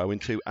 I'm going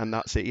to," and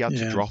that's it. He had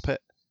to drop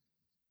it.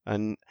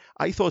 And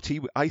I thought he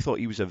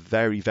was a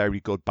very, very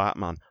good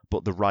Batman,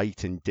 but the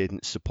writing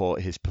didn't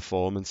support his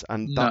performance,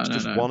 and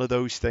that's one of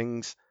those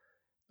things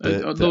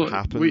that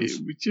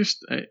happens. We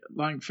just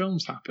like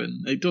films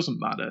happen. It doesn't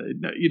matter.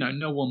 You know,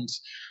 no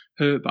one's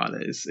hurt by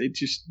this. You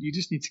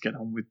just need to get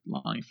on with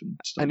life and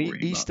stop worrying about.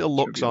 And he still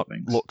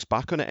looks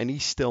back on it, and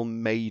he's still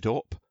made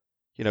up.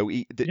 You know,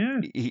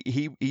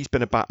 he's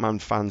been a Batman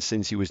fan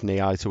since he was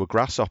knee-high to a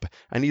grasshopper,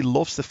 and he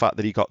loves the fact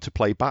that he got to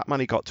play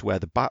Batman. He got to wear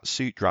the bat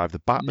suit, drive the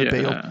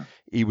Batmobile. Yeah.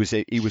 He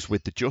was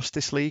with the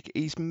Justice League.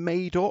 He's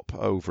made up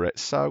over it.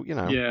 So, you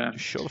know,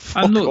 shut the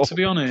fuck and look, up. to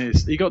be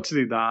honest, he got to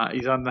do that.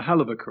 He's had a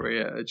hell of a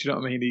career. Do you know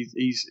what I mean?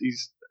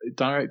 He's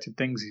directed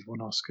things. He's won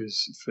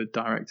Oscars for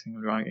directing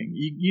and writing.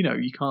 You know,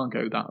 you can't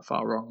go that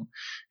far wrong.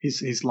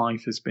 His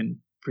life has been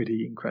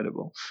pretty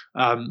incredible.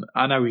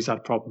 I know he's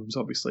had problems,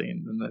 obviously,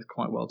 and they're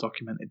quite well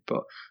documented,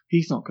 but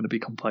he's not going to be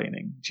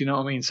complaining. Do you know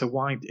what I mean? So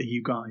why are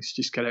you guys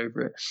just get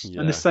over it? Yeah.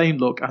 And the same,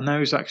 look, I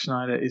know Zack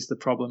Snyder is the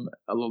problem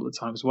a lot of the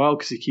time as well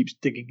because he keeps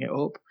digging it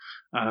up,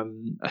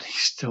 and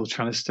he's still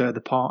trying to stir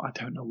the pot. I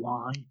don't know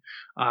why.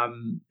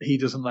 He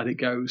doesn't let it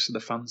go, so the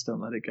fans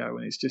don't let it go,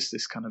 and it's just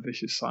this kind of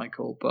vicious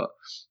cycle. But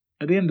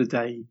at the end of the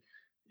day,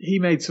 he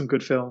made some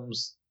good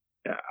films.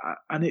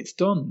 And it's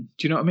done.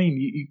 Do you know what I mean?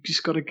 You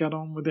just got to get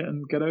on with it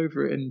and get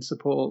over it and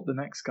support the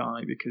next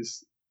guy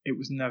because it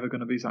was never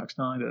going to be Zack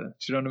Snyder.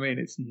 Do you know what I mean?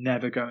 It's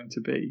never going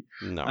to be.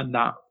 No. And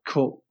that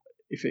cut,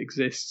 if it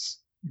exists,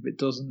 if it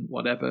doesn't,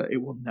 whatever,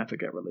 it will never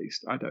get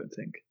released, I don't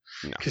think.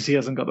 Because he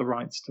hasn't got the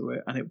rights to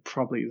it and it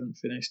probably isn't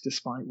finished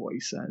despite what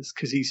he says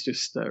because he's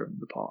just stirring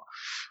the pot.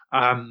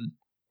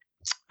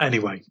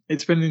 Anyway,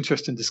 it's been an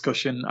interesting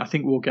discussion. I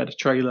think we'll get a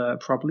trailer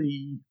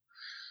probably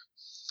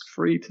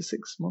 3 to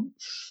 6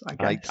 months, I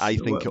guess. I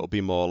think it'll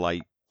be more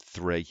like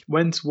 3.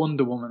 When's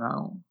Wonder Woman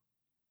out?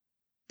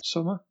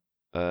 Summer?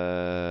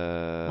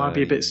 Might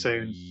be a bit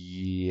soon.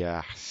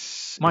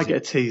 Yes. Might get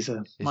a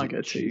teaser.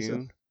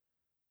 June?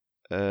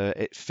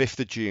 It's 5th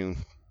of June.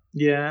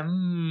 Yeah,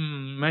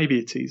 maybe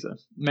a teaser.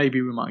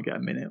 Maybe we might get a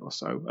minute or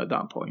so at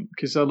that point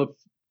because they'll have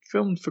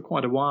filmed for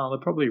quite a while. They'll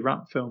probably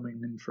wrap filming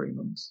in 3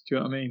 months. Do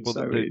you know what I mean? Well,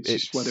 so it's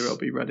just whether it'll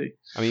be ready.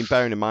 I mean,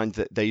 bearing in mind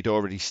that they'd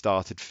already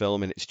started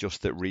filming, it's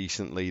just that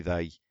recently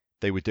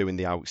they were doing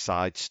the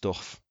outside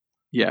stuff.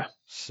 Yeah.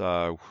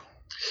 So.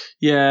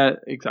 Yeah,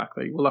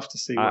 exactly. We'll have to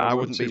see. I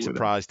wouldn't be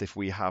surprised if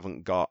we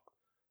haven't got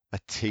a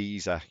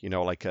teaser, you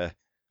know, like a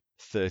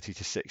 30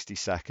 to 60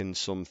 seconds,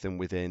 something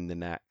within the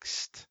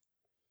next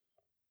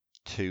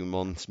 2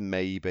 months,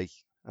 maybe,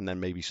 and then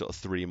maybe sort of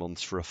 3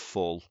 months for a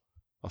full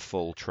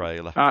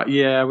trailer.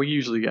 Yeah, we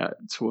usually get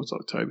towards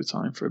October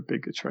time for a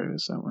bigger trailer,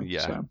 don't we?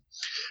 Yeah.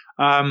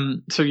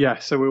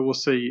 So we will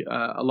see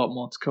a lot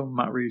more to come.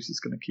 Matt Reeves is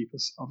going to keep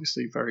us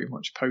obviously very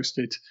much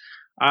posted.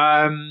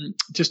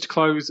 Just to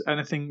close,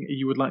 anything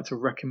you would like to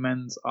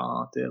recommend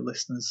our dear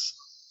listeners?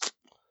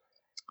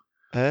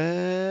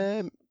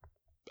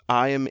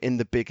 I am in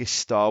the biggest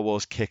Star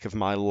Wars kick of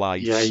my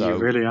life. Yeah, so you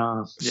really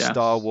are. Yeah.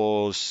 Star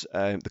Wars,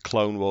 the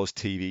Clone Wars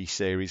TV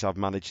series, I've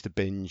managed to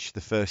binge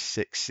the first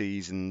 6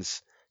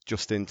 seasons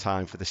just in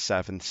time for the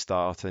 7th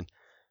starting.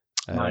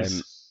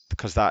 Nice.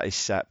 Because that is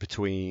set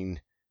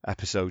between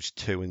episodes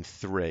 2 and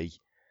 3.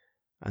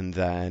 And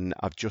then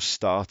I've just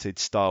started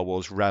Star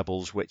Wars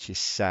Rebels, which is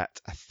set,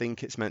 I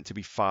think it's meant to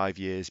be 5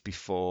 years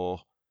before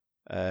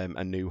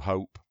A New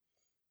Hope.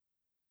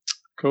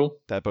 Cool.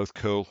 They're both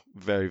cool.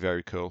 Very,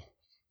 very cool.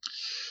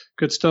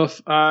 Good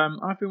stuff.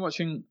 I've been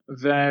watching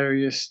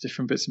various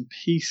different bits and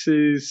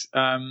pieces.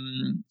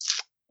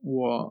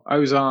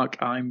 Ozark,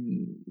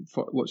 I'm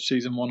watched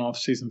season 1 off.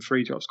 Season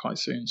 3 drops quite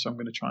soon, so I'm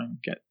going to try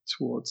and get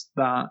towards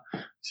that.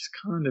 Just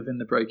kind of in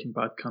the Breaking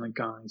Bad kind of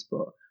guise,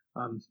 but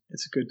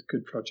it's a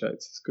good project.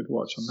 It's a good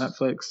watch on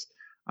Netflix.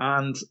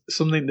 And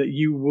something that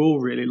you will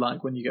really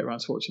like when you get around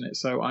to watching it.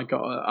 So I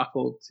got an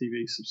Apple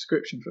TV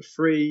subscription for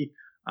free.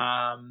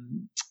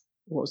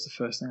 What was the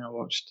first thing I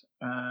watched?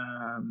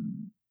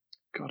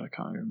 God, I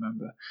can't even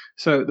remember.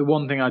 So the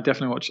one thing I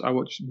definitely watched, I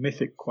watched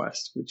Mythic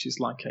Quest, which is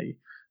like a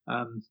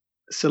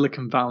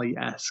Silicon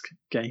Valley-esque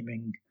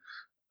gaming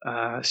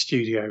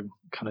studio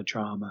kind of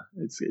drama.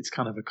 It's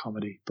kind of a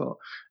comedy, but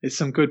it's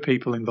some good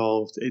people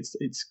involved.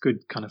 It's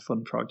good kind of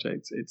fun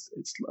project. It's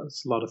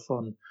a lot of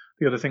fun.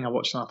 The other thing I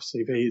watched on Apple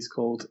TV is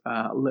called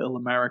Little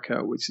America,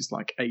 which is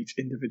like 8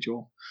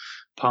 individual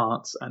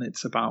parts, and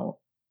it's about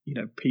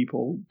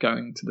people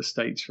going to the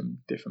States from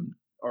different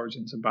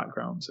origins and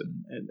backgrounds,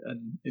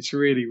 and it's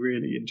really,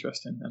 really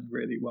interesting and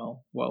really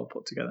well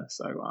put together.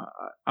 So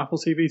Apple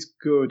TV is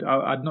good.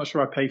 I'm not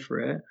sure I pay for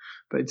it,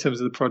 but in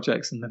terms of the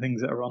projects and the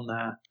things that are on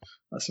there,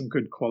 that's some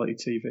good quality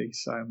TV.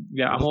 So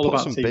yeah, I'm all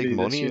about TV this year. They've put some big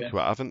money into it,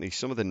 haven't they?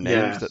 Some of the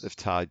names that they've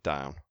tied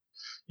down.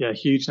 Yeah,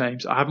 huge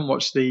names. I haven't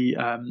watched the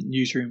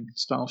newsroom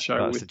style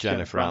show with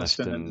Jennifer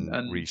Aniston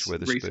and Reese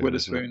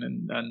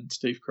Witherspoon and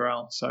Steve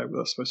Carell. So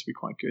that's supposed to be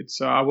quite good.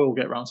 So I will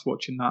get around to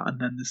watching that. And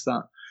then there's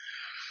that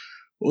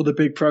other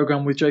big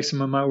program with Jason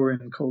Momoa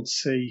in called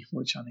C,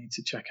 which I need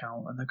to check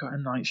out. And they've got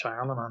M. Night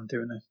Shyamalan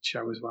doing a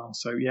show as well.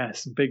 So yeah,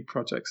 some big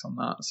projects on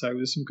that. So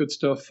there's some good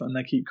stuff, and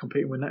they keep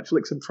competing with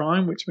Netflix and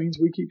Prime, which means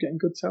we keep getting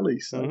good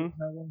telly. So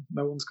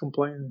no one's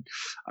complaining.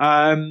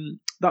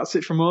 That's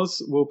it from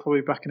us. We'll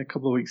probably be back in a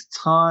couple of weeks'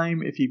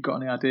 time. If you've got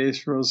any ideas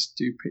for us,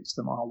 do pitch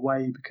them our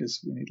way, because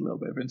we need a little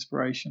bit of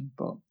inspiration.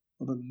 But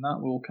other than that,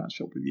 we'll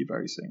catch up with you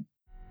very soon.